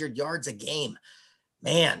 500 yards a game.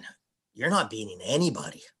 Man, you're not beating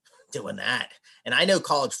anybody doing that. And I know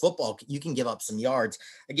college football, you can give up some yards.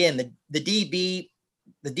 Again, the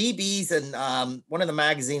DBs and one of the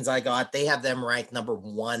magazines I got, they have them ranked number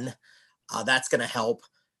 1. That's going to help.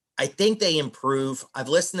 I think they improve. I've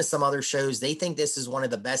listened to some other shows. They think this is one of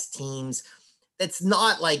the best teams. It's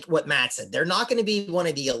not like what Matt said. They're not going to be one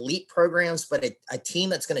of the elite programs, but a team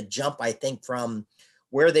that's going to jump, I think, from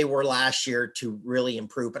where they were last year to really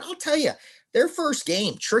improve. But I'll tell you, their first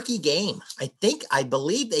game, tricky game. I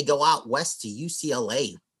believe they go out west to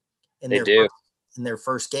UCLA in their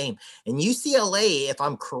first game. And UCLA, if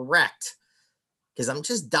I'm correct, because I'm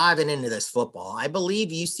just diving into this football, I believe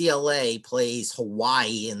UCLA plays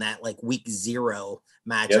Hawaii in that week 0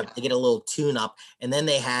 matchup. Yep. They get a little tune up, and then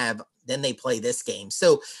they play this game.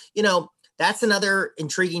 So, that's another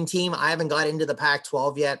intriguing team. I haven't got into the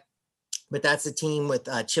Pac-12 yet, but that's a team with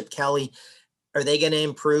Chip Kelly. Are they going to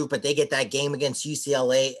improve? But they get that game against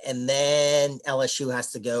UCLA, and then LSU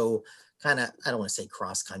has to go kind of, I don't want to say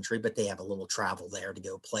cross country, but they have a little travel there to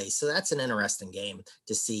go play. So that's an interesting game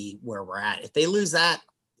to see where we're at. If they lose that,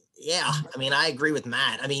 yeah, I agree with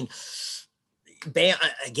Matt.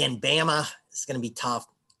 Bama is going to be tough.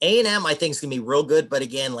 A&M, I think, is going to be real good. But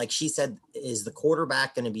again, like she said, is the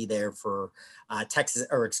quarterback going to be there for Texas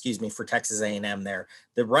A&M there?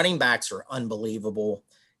 The running backs are unbelievable.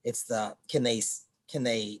 It's can they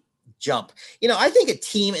jump? I think a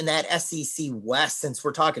team in that SEC West, since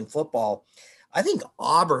we're talking football, I think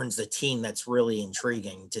Auburn's the team that's really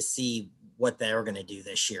intriguing to see what they're going to do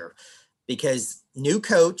this year, because new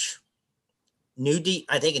coach,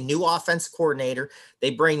 I think a new offense coordinator. They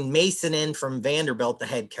bring Mason in from Vanderbilt, the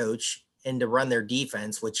head coach, and to run their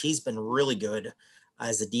defense, which he's been really good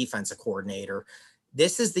as a defensive coordinator.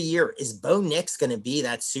 This is the year. Is Bo Nix going to be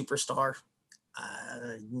that superstar?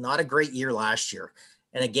 Not a great year last year.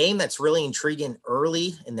 And a game that's really intriguing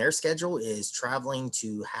early in their schedule is traveling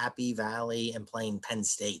to Happy Valley and playing Penn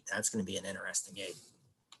State. That's going to be an interesting game.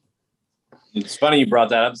 It's funny you brought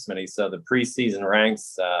that up, Smitty. So the preseason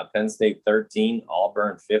ranks Penn State 13,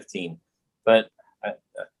 Auburn 15. But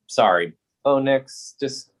sorry, Nix,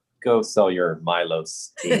 just go sell your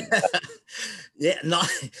Milo's team. Yeah, not.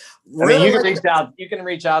 Really, you can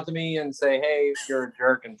reach out to me and say, "Hey, you're a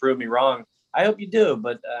jerk," and prove me wrong. I hope you do,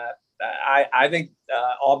 but I think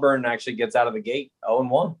Auburn actually gets out of the gate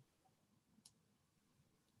 0-1.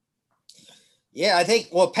 Yeah, I think.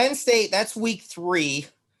 Well, Penn State, that's week 3.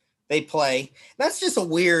 They play. That's just a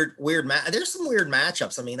weird match. There's some weird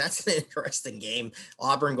matchups. That's an interesting game.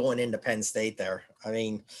 Auburn going into Penn State there.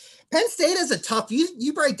 Penn State is a tough.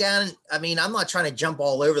 You break down. I'm not trying to jump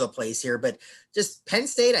all over the place here, but just Penn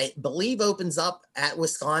State, I believe, opens up at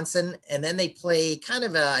Wisconsin, and then they play kind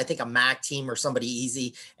of a MAC team or somebody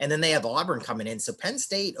easy, and then they have Auburn coming in. So Penn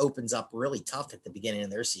State opens up really tough at the beginning of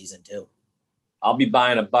their season too. I'll be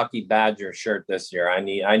buying a Bucky Badger shirt this year. I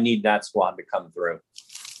need that squad to come through.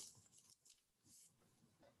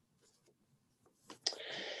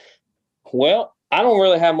 Well, I don't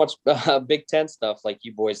really have much Big Ten stuff like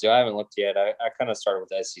you boys do. I haven't looked yet. I kind of started with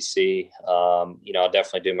the SEC. I'll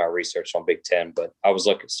definitely do my research on Big Ten, but I was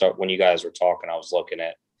when you guys were talking, I was looking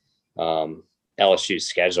at LSU's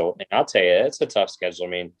schedule. And I'll tell you, it's a tough schedule. I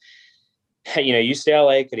mean,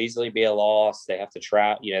 UCLA could easily be a loss. They have to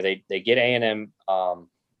travel. They get A&M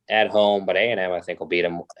at home, but A&M, I think, will beat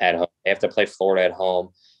them at home. They have to play Florida at home.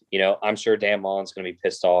 I'm sure Dan Mullen's going to be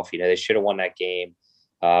pissed off. They should have won that game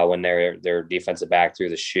when their defensive back threw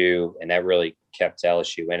the shoe, and that really kept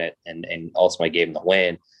LSU in it and ultimately gave them the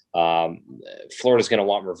win. Florida's going to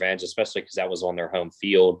want revenge, especially because that was on their home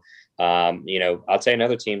field. I'll tell you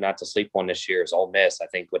another team not to sleep on this year is Ole Miss. I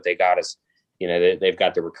think what they got is, they've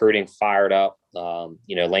got the recruiting fired up.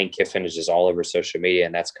 Lane Kiffin is just all over social media,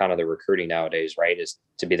 and that's kind of the recruiting nowadays, right? Is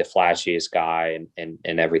to be the flashiest guy and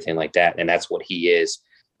everything like that. And that's what he is.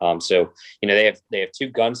 They have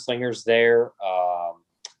two gunslingers there.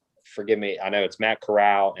 Forgive me. I know it's Matt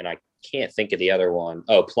Corral, and I can't think of the other one.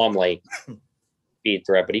 Oh, Plumlee, speed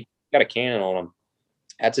threat, but he got a cannon on him.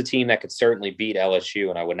 That's a team that could certainly beat LSU,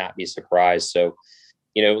 and I would not be surprised. So,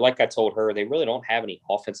 like I told her, they really don't have any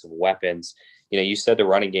offensive weapons. You said the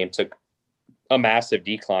running game took a massive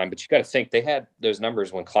decline, but you got to think they had those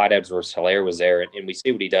numbers when Clyde Edwards-Helaire was there, and we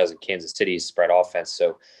see what he does in Kansas City's spread offense.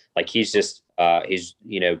 So, he's just he's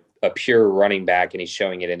a pure running back, and he's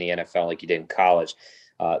showing it in the NFL like he did in college.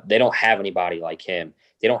 They don't have anybody like him.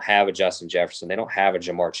 They don't have a Justin Jefferson. They don't have a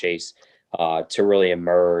Jamar Chase to really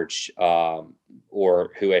emerge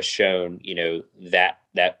or who has shown, that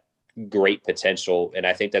great potential. And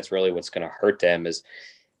I think that's really what's going to hurt them is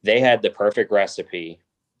they had the perfect recipe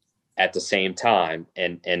at the same time,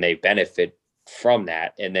 and they benefit from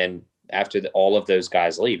that. And then after all of those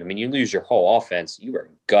guys leave, I mean, you lose your whole offense, you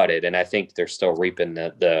are gutted. And I think they're still reaping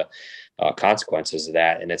the consequences of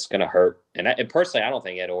that, and it's going to hurt. And personally, I don't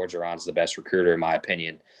think Ed Orgeron's the best recruiter, in my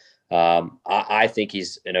opinion. I think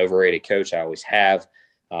he's an overrated coach. I always have.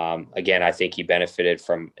 Again, I think he benefited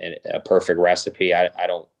from a perfect recipe. I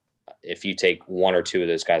don't. If you take one or two of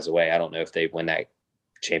those guys away, I don't know if they win that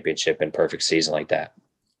championship in perfect season like that.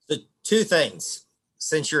 The two things,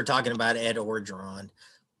 since you're talking about Ed Orgeron,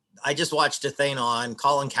 I just watched a thing on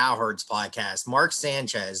Colin Cowherd's podcast. Mark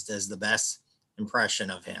Sanchez does the best impression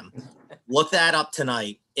of him. Look that up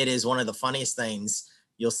tonight. It is one of the funniest things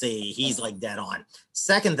you'll see. He's like dead on.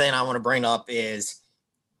 Second thing I want to bring up is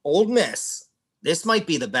Ole Miss. This might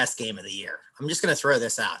be the best game of the year. I'm just going to throw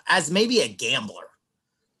this out as maybe a gambler.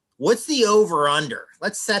 What's the over under?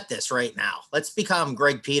 Let's set this right now. Let's become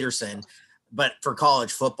Greg Peterson, but for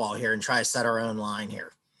college football here, and try to set our own line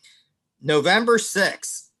here. November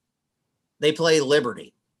 6th, they play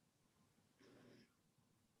Liberty.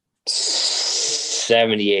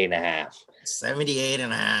 78.5.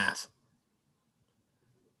 78.5.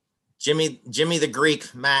 Jimmy the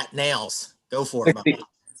Greek, Matt Nails. Go for it.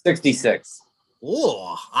 66.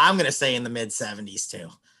 Oh, I'm going to say in the mid 70s too.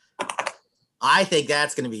 I think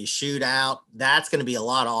that's going to be a shootout. That's going to be a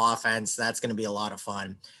lot of offense. That's going to be a lot of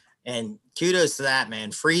fun. And kudos to that,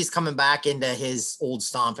 man. Freeze coming back into his old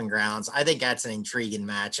stomping grounds. I think that's an intriguing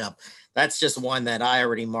matchup. That's just one that I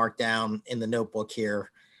already marked down in the notebook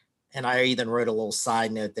here. And I even wrote a little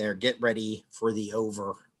side note there. Get ready for the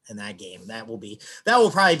over in that game. That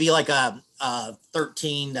will probably be like a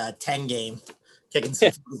 13-10 game, kicking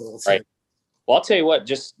some field goals. Right. Well, I'll tell you what,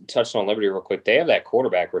 just touching on Liberty real quick. They have that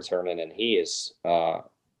quarterback returning, and he is an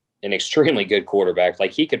extremely good quarterback.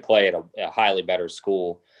 Like, he could play at a highly better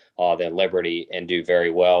school than Liberty and do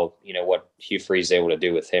very well. You know, what Hugh Freeze is able to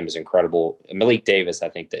do with him is incredible. Malik Davis, I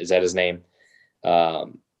think, is that his name?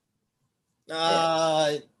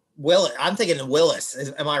 Will, I'm thinking of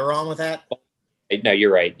Willis. Am I wrong with that? No,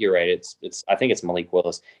 you're right. You're right. It's. I think it's Malik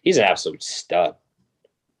Willis. He's an absolute stud.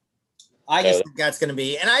 I just think that's going to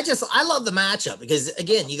be, and I love the matchup because,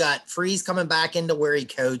 again, you got Freeze coming back into where he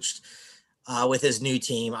coached with his new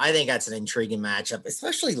team. I think that's an intriguing matchup,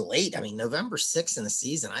 especially late. I mean, November 6th in the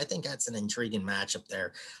season. I think that's an intriguing matchup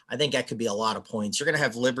there. I think that could be a lot of points. You're going to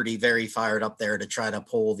have Liberty very fired up there to try to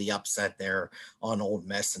pull the upset there on Ole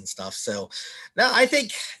Miss and stuff. So, now I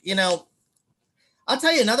think, I'll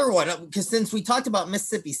tell you another one, because since we talked about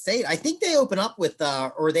Mississippi State, I think they open up with,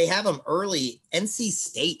 or they have them early, NC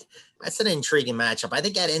State. That's an intriguing matchup. I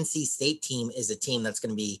think that NC State team is a team that's going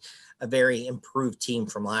to be a very improved team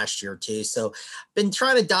from last year too. So been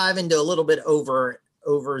trying to dive into a little bit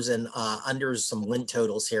overs and unders, some win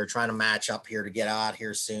totals here, trying to match up here to get out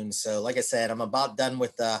here soon. So like I said, I'm about done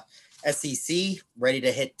with the SEC, ready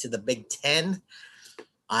to hit to the Big Ten.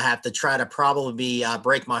 I have to try to probably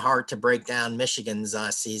break my heart to break down Michigan's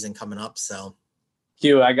season coming up. So,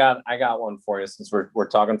 Q, I got one for you since we're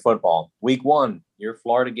talking football. Week 1, your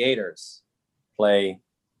Florida Gators play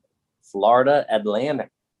Florida Atlantic.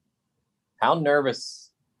 How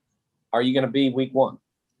nervous are you going to be week 1?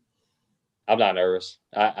 I'm not nervous.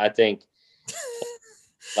 I think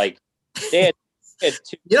like they had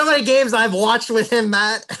two. You know how many games I've watched with him,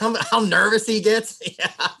 Matt? How nervous he gets.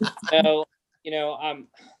 Yeah.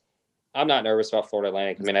 I'm not nervous about Florida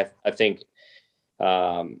Atlantic. I mean, I think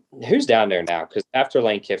who's down there now? Because after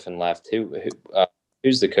Lane Kiffin left,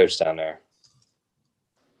 who's the coach down there?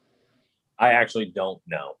 I actually don't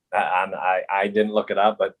know. I didn't look it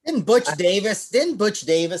up, but Didn't Butch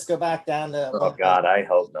Davis go back down to? Oh God, I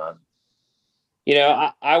hope not.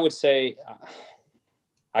 I would say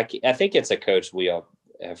I think it's a coach we all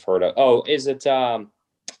have heard of. Oh, is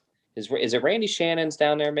it Randy Shannon's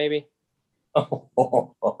down there? Maybe.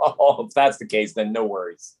 Oh, if that's the case, then no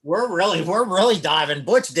worries. We're really diving.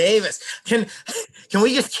 Butch Davis. Can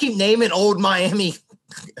we just keep naming old Miami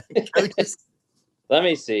coaches? Let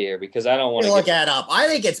me see here because I don't want to look that up. I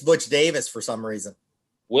think it's Butch Davis for some reason.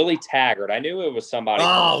 Willie Taggart. I knew it was somebody.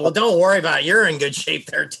 Oh, well, don't worry about it. You're in good shape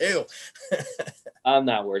there too. I'm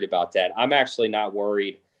not worried about that. I'm actually not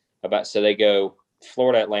worried about. So they go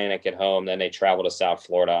Florida Atlantic at home, then they travel to South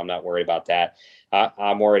Florida. I'm not worried about that.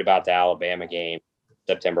 I'm worried about the Alabama game,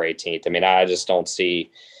 September 18th. I mean, I just don't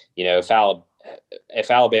see, if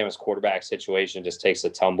Alabama's quarterback situation just takes a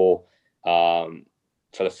tumble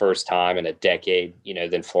for the first time in a decade,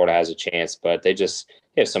 then Florida has a chance. But they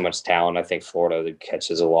have so much talent. I think Florida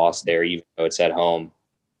catches a loss there, even though it's at home.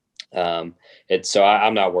 I'm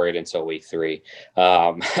not worried until week 3,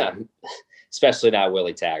 especially not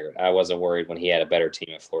Willie Taggart. I wasn't worried when he had a better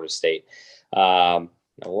team at Florida State.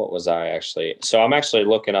 What was I actually? So I'm actually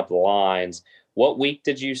looking up the lines. What week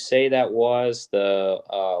did you say that was the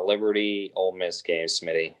Liberty Ole Miss game,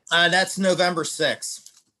 Smitty? That's November 6th.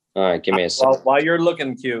 All right, give me a second. Well, while you're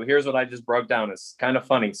looking, Q, here's what I just broke down. It's kind of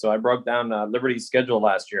funny. So I broke down Liberty's schedule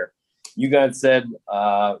last year. You guys said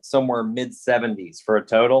somewhere mid-70s for a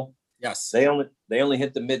total. Yes. They only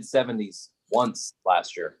hit the mid-70s once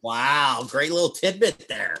last year. Wow, great little tidbit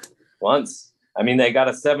there. Once. I mean, they got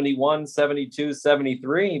a 71, 72,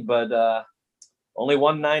 73, but only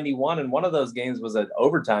 191, and one of those games was an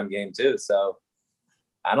overtime game too. So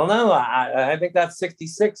I don't know. I think that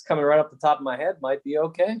 66 coming right off the top of my head might be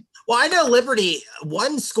okay. Well, I know Liberty,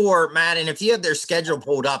 one score, Matt, and if you have their schedule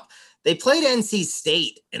pulled up, they played NC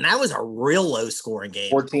State, and that was a real low-scoring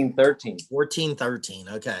game. 14-13.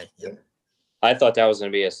 14-13, okay. Yep. I thought that was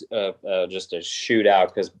going to be just a shootout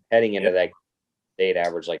because heading into that, they'd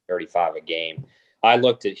average like 35 a game. I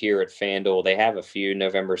looked at here at FanDuel. They have a few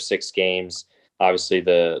November 6 games, obviously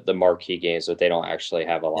the marquee games, but they don't actually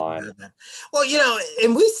have a line. Well,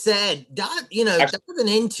 and we said, diving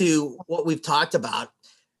into what we've talked about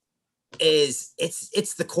is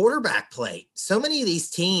it's the quarterback play. So many of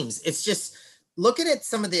these teams, it's just looking at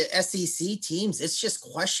some of the SEC teams, it's just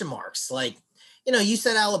question marks. Like, you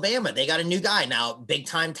said Alabama, they got a new guy now, big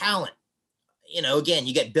time talent. Again,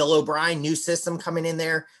 you get Bill O'Brien, new system coming in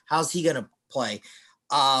there. How's he going to play?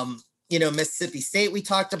 Mississippi State, we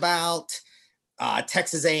talked about.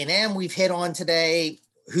 Texas A&M, we've hit on today.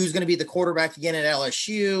 Who's going to be the quarterback again at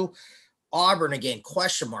LSU? Auburn, again,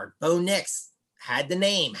 question mark. Bo Nix had the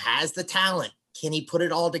name, has the talent. Can he put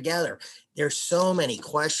it all together? There's so many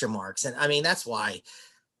question marks. And, I mean, that's why,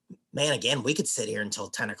 man, again, we could sit here until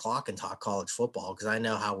 10 o'clock and talk college football because I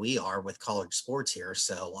know how we are with college sports here.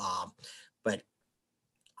 So, but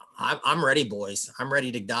I'm ready, boys. I'm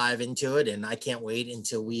ready to dive into it, and I can't wait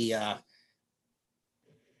until we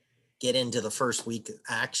get into the first week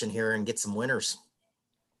action here and get some winners.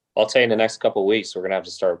 I'll tell you in the next couple of weeks, we're going to have to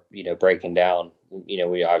start, breaking down,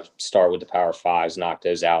 I start with the Power Fives, knock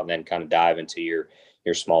those out, and then kind of dive into your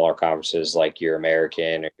smaller conferences like your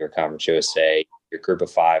American or your Conference USA, your Group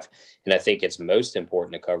of Five. And I think it's most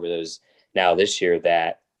important to cover those now this year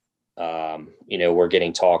that, we're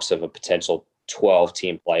getting talks of a potential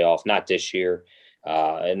 12-team playoff, not this year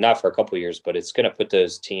and not for a couple of years, but it's going to put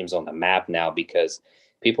those teams on the map now because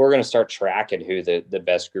people are going to start tracking who the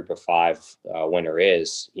best Group of Five winner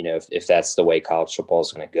is, if that's the way college football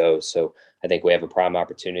is going to go. So I think we have a prime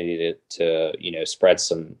opportunity to spread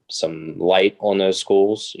some light on those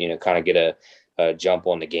schools, kind of get a jump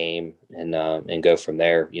on the game and go from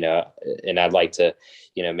there, and I'd like to,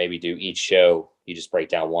 maybe do each show, you just break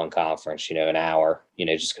down one conference, an hour,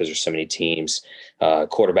 just because there's so many teams,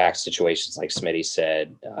 quarterback situations, like Smitty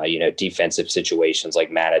said, defensive situations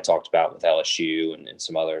like Matt had talked about with LSU and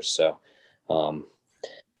some others. So I'm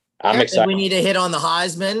excited. We need to hit on the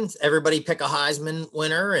Heisman. Everybody pick a Heisman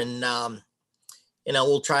winner, and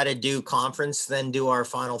we'll try to do conference, then do our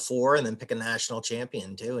Final Four, and then pick a national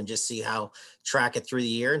champion too, and just see track it through the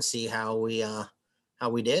year and see how we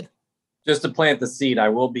did. Just to plant the seed, I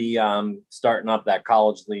will be starting up that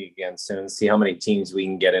college league again soon. See how many teams we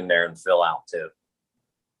can get in there and fill out too.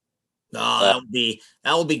 Oh,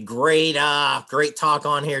 that will be great. Great talk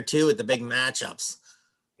on here too with the big matchups.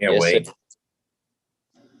 Can't wait.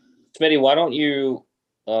 Smitty, why don't you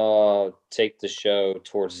take the show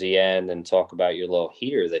towards the end and talk about your little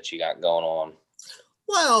heater that you got going on?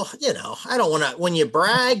 Well, I don't want to, when you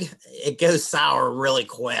brag, it goes sour really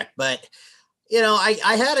quick, but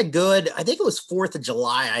I had a good, I think it was 4th of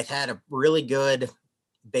July. I had a really good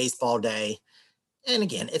baseball day. And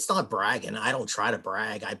again, it's not bragging. I don't try to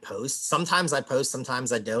brag. I post. Sometimes I post,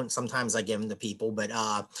 sometimes I don't. Sometimes I give them to people, but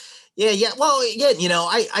yeah. Well, again,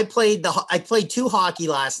 I played 2 hockey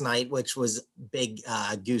last night, which was big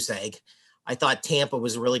goose egg. I thought Tampa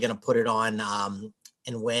was really going to put it on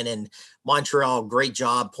and win. And Montreal, great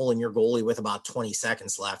job pulling your goalie with about 20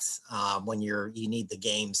 seconds left when you need the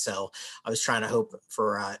game. So I was trying to hope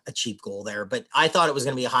for a cheap goal there, but I thought it was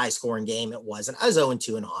going to be a high scoring game. It wasn't. I was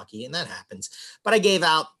 0-2 in hockey, and that happens. But I gave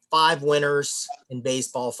out 5 winners in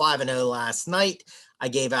baseball, 5-0 last night. I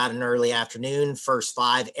gave out an early afternoon, first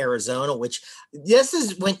 5 Arizona, which this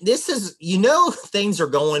is things are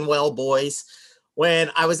going well, boys. When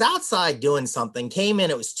I was outside doing something, came in,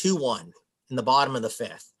 it was 2-1 in the bottom of the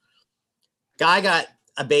 5th. Guy got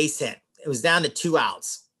a base hit. It was down to 2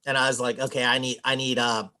 outs. And I was like, okay, I need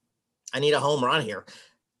a home run here.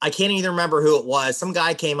 I can't even remember who it was. Some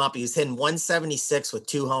guy came up, he was hitting 176 with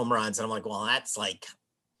 2 home runs. And I'm like, well, that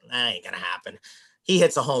ain't going to happen. He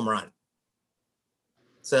hits a home run.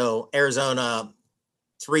 So Arizona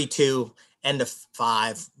 3-2, end of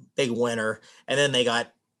 5, big winner. And then they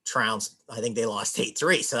got trounced. I think they lost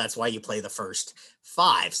 8-3. So that's why you play the first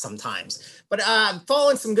 5 sometimes. But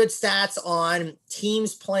following some good stats on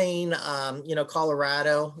teams playing,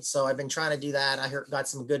 Colorado. So I've been trying to do that. I got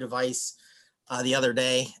some good advice the other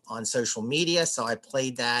day on social media. So I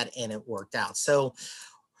played that and it worked out. So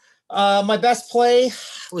my best play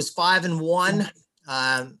was 5-1.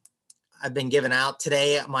 I've been given out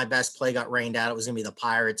today. My best play got rained out. It was going to be the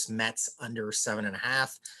Pirates Mets under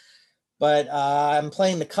 7.5. But I'm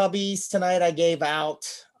playing the Cubbies tonight. I gave out.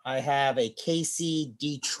 I have a KC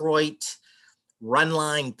Detroit run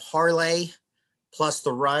line parlay plus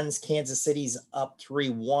the runs. Kansas City's up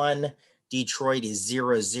 3-1. Detroit is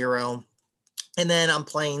 0-0. And then I'm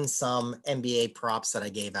playing some NBA props that I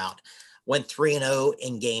gave out. Went 3-0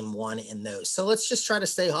 in game 1 in those. So let's just try to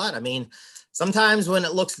stay hot. I mean, sometimes when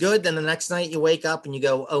it looks good, then the next night you wake up and you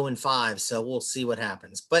go 0-5. So we'll see what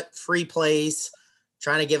happens. But free plays,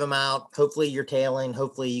 trying to give them out. Hopefully you're tailing.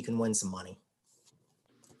 Hopefully you can win some money.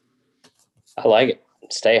 I like it.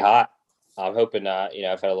 Stay hot. I'm hoping. I've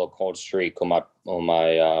had a little cold streak on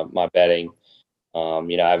my betting.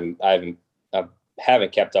 I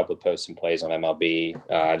haven't kept up with posting plays on MLB.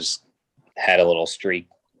 I just had a little streak.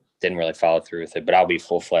 Didn't really follow through with it, but I'll be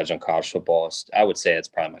full-fledged on college football. I would say it's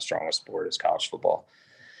probably my strongest sport is college football.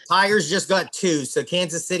 Tigers just got 2. So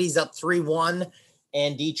Kansas City's up 3-1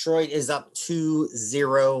 and Detroit is up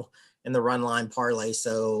 2-0 in the run line parlay.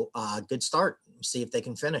 So good start. See if they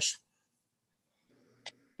can finish.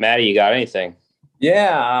 Maddie, you got anything?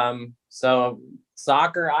 Yeah. So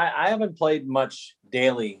soccer, I haven't played much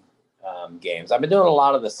daily games. I've been doing a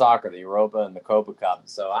lot of the soccer, the Europa and the Copa Cup.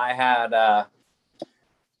 So I had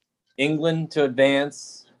England to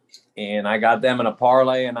advance, and I got them in a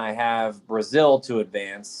parlay, and I have Brazil to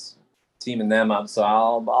advance, teaming them up. So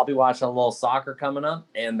I'll be watching a little soccer coming up,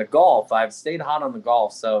 and the golf. I've stayed hot on the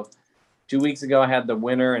golf. So 2 weeks ago, I had the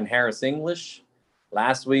winner in Harris English.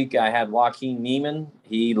 Last week, I had Joaquin Neiman.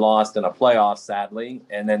 He lost in a playoff, sadly.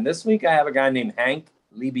 And then this week, I have a guy named Hank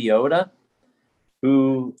Libiota,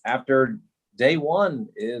 who after day 1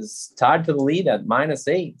 is tied to the lead at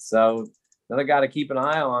 -8. So another guy to keep an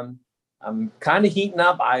eye on. I'm kind of heating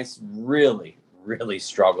up. I really, really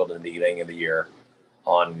struggled in the beginning of the year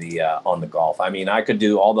on the golf. I mean, I could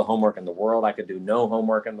do all the homework in the world. I could do no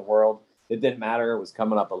homework in the world. It didn't matter. It was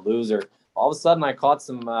coming up a loser. All of a sudden, I caught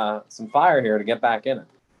some fire here to get back in it.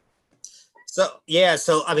 So, yeah.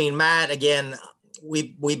 So, I mean, Matt, again,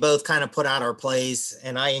 we both kind of put out our plays,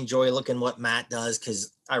 and I enjoy looking what Matt does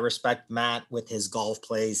because I respect Matt with his golf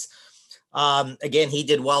plays. Again, he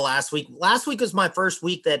did well last week. Last week was my first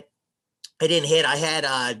week that I didn't hit. I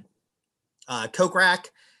had Kokrak,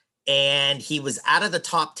 and he was out of the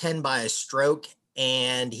top 10 by a stroke,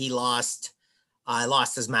 and he lost. I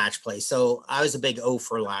lost his match play. So I was a big O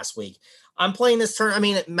for last week. I'm playing this turn. I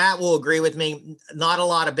mean, Matt will agree with me. Not a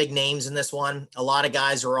lot of big names in this one. A lot of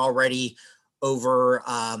guys are already over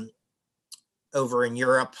in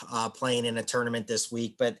Europe playing in a tournament this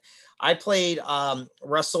week. But I played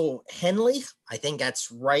Russell Henley. I think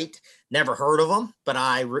that's right. Never heard of him, but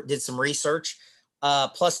I did some research.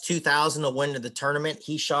 Plus 2,000 to win to the tournament.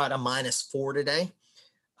 He shot a -4 today.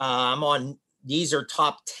 I'm on. These are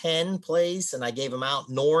top 10 plays, and I gave him out.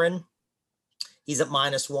 Norin, he's at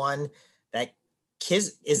 -1. That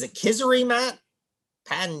is it Kizari, Matt?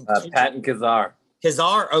 Patton Kizar.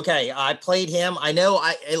 Kizar. Okay, I played him. I know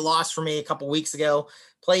it lost for me a couple weeks ago.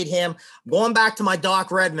 Played him. Going back to my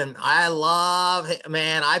Doc Redman. I love him,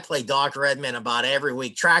 man. I play Doc Redman about every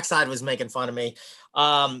week. Trackside was making fun of me.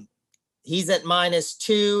 He's at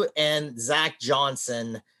 -2, and Zach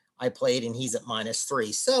Johnson I played, and he's at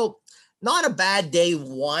 -3. So not a bad day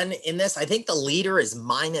one in this. I think the leader is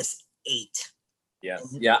 -8. Yes.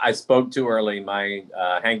 Yeah, I spoke too early. My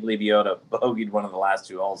Hank Leviota bogeyed one of the last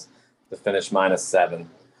 2 holes to finish -7.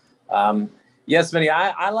 Yes, Smitty,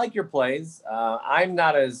 I like your plays. I'm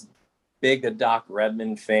not as big a Doc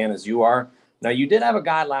Redman fan as you are. Now, you did have a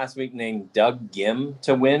guy last week named Doug Gim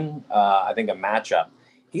to win, I think, a matchup.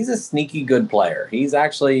 He's a sneaky good player. He's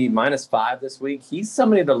actually -5 this week. He's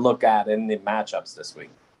somebody to look at in the matchups this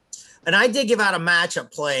week. And I did give out a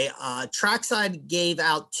matchup play. Trackside gave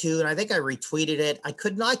out 2, and I think I retweeted it. I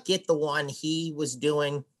could not get the one he was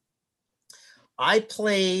doing. I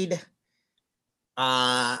played,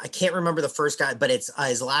 I can't remember the first guy, but it's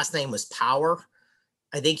his last name was Power.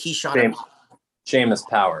 I think he shot Seamus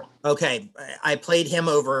Power. Okay. I played him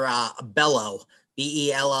over Bello,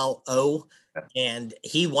 Bello. And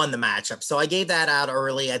he won the matchup. So I gave that out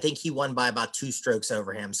early. I think he won by about 2 strokes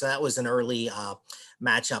over him. So that was an early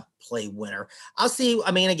matchup play winner. I'll see.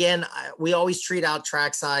 I mean, again, we always treat out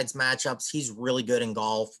Trackside's matchups. He's really good in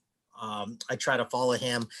golf. I try to follow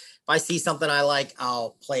him. If I see something I like,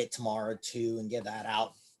 I'll play it tomorrow too and get that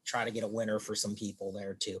out. Try to get a winner for some people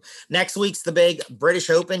there too. Next week's the big British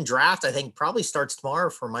Open draft. I think probably starts tomorrow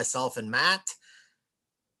for myself and Matt.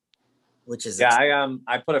 Which is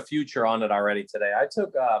I put a future on it already today. I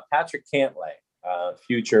took Patrick Cantlay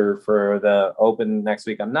future for the Open next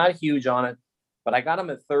week. I'm not huge on it, but I got him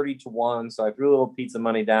at 30-1, so I threw a little pizza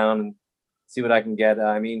money down and see what I can get.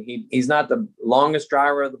 I mean, he's not the longest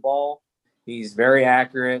driver of the ball. He's very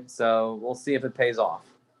accurate, so we'll see if it pays off.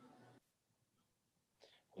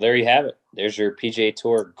 There you have it. There's your PGA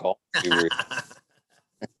Tour golf guru.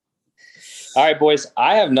 All right, boys,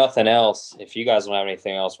 I have nothing else. If you guys don't have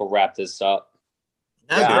anything else, we'll wrap this up.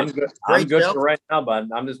 I'm good. I'm good for right now, bud.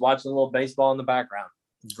 I'm just watching a little baseball in the background.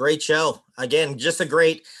 Great show. Again, just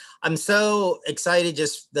I'm so excited.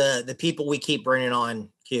 Just the people we keep bringing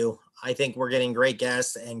on, Q. I think we're getting great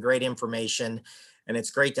guests and great information, and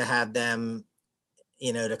it's great to have them,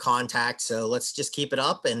 to contact. So let's just keep it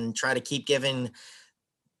up and try to keep giving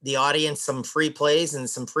the audience some free plays and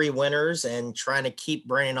some free winners, and trying to keep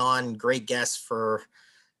bringing on great guests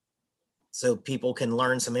so people can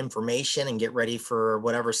learn some information and get ready for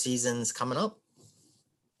whatever season's coming up.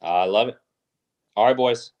 I love it. All right,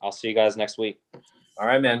 boys. I'll see you guys next week. All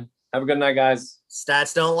right, man. Have a good night, guys.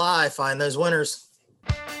 Stats don't lie. Find those winners.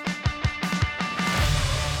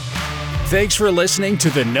 Thanks for listening to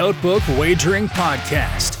the Notebook Wagering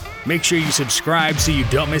Podcast. Make sure you subscribe so you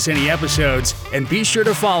don't miss any episodes, and be sure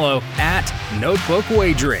to follow @Notebook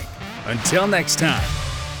Wagering. Until next time.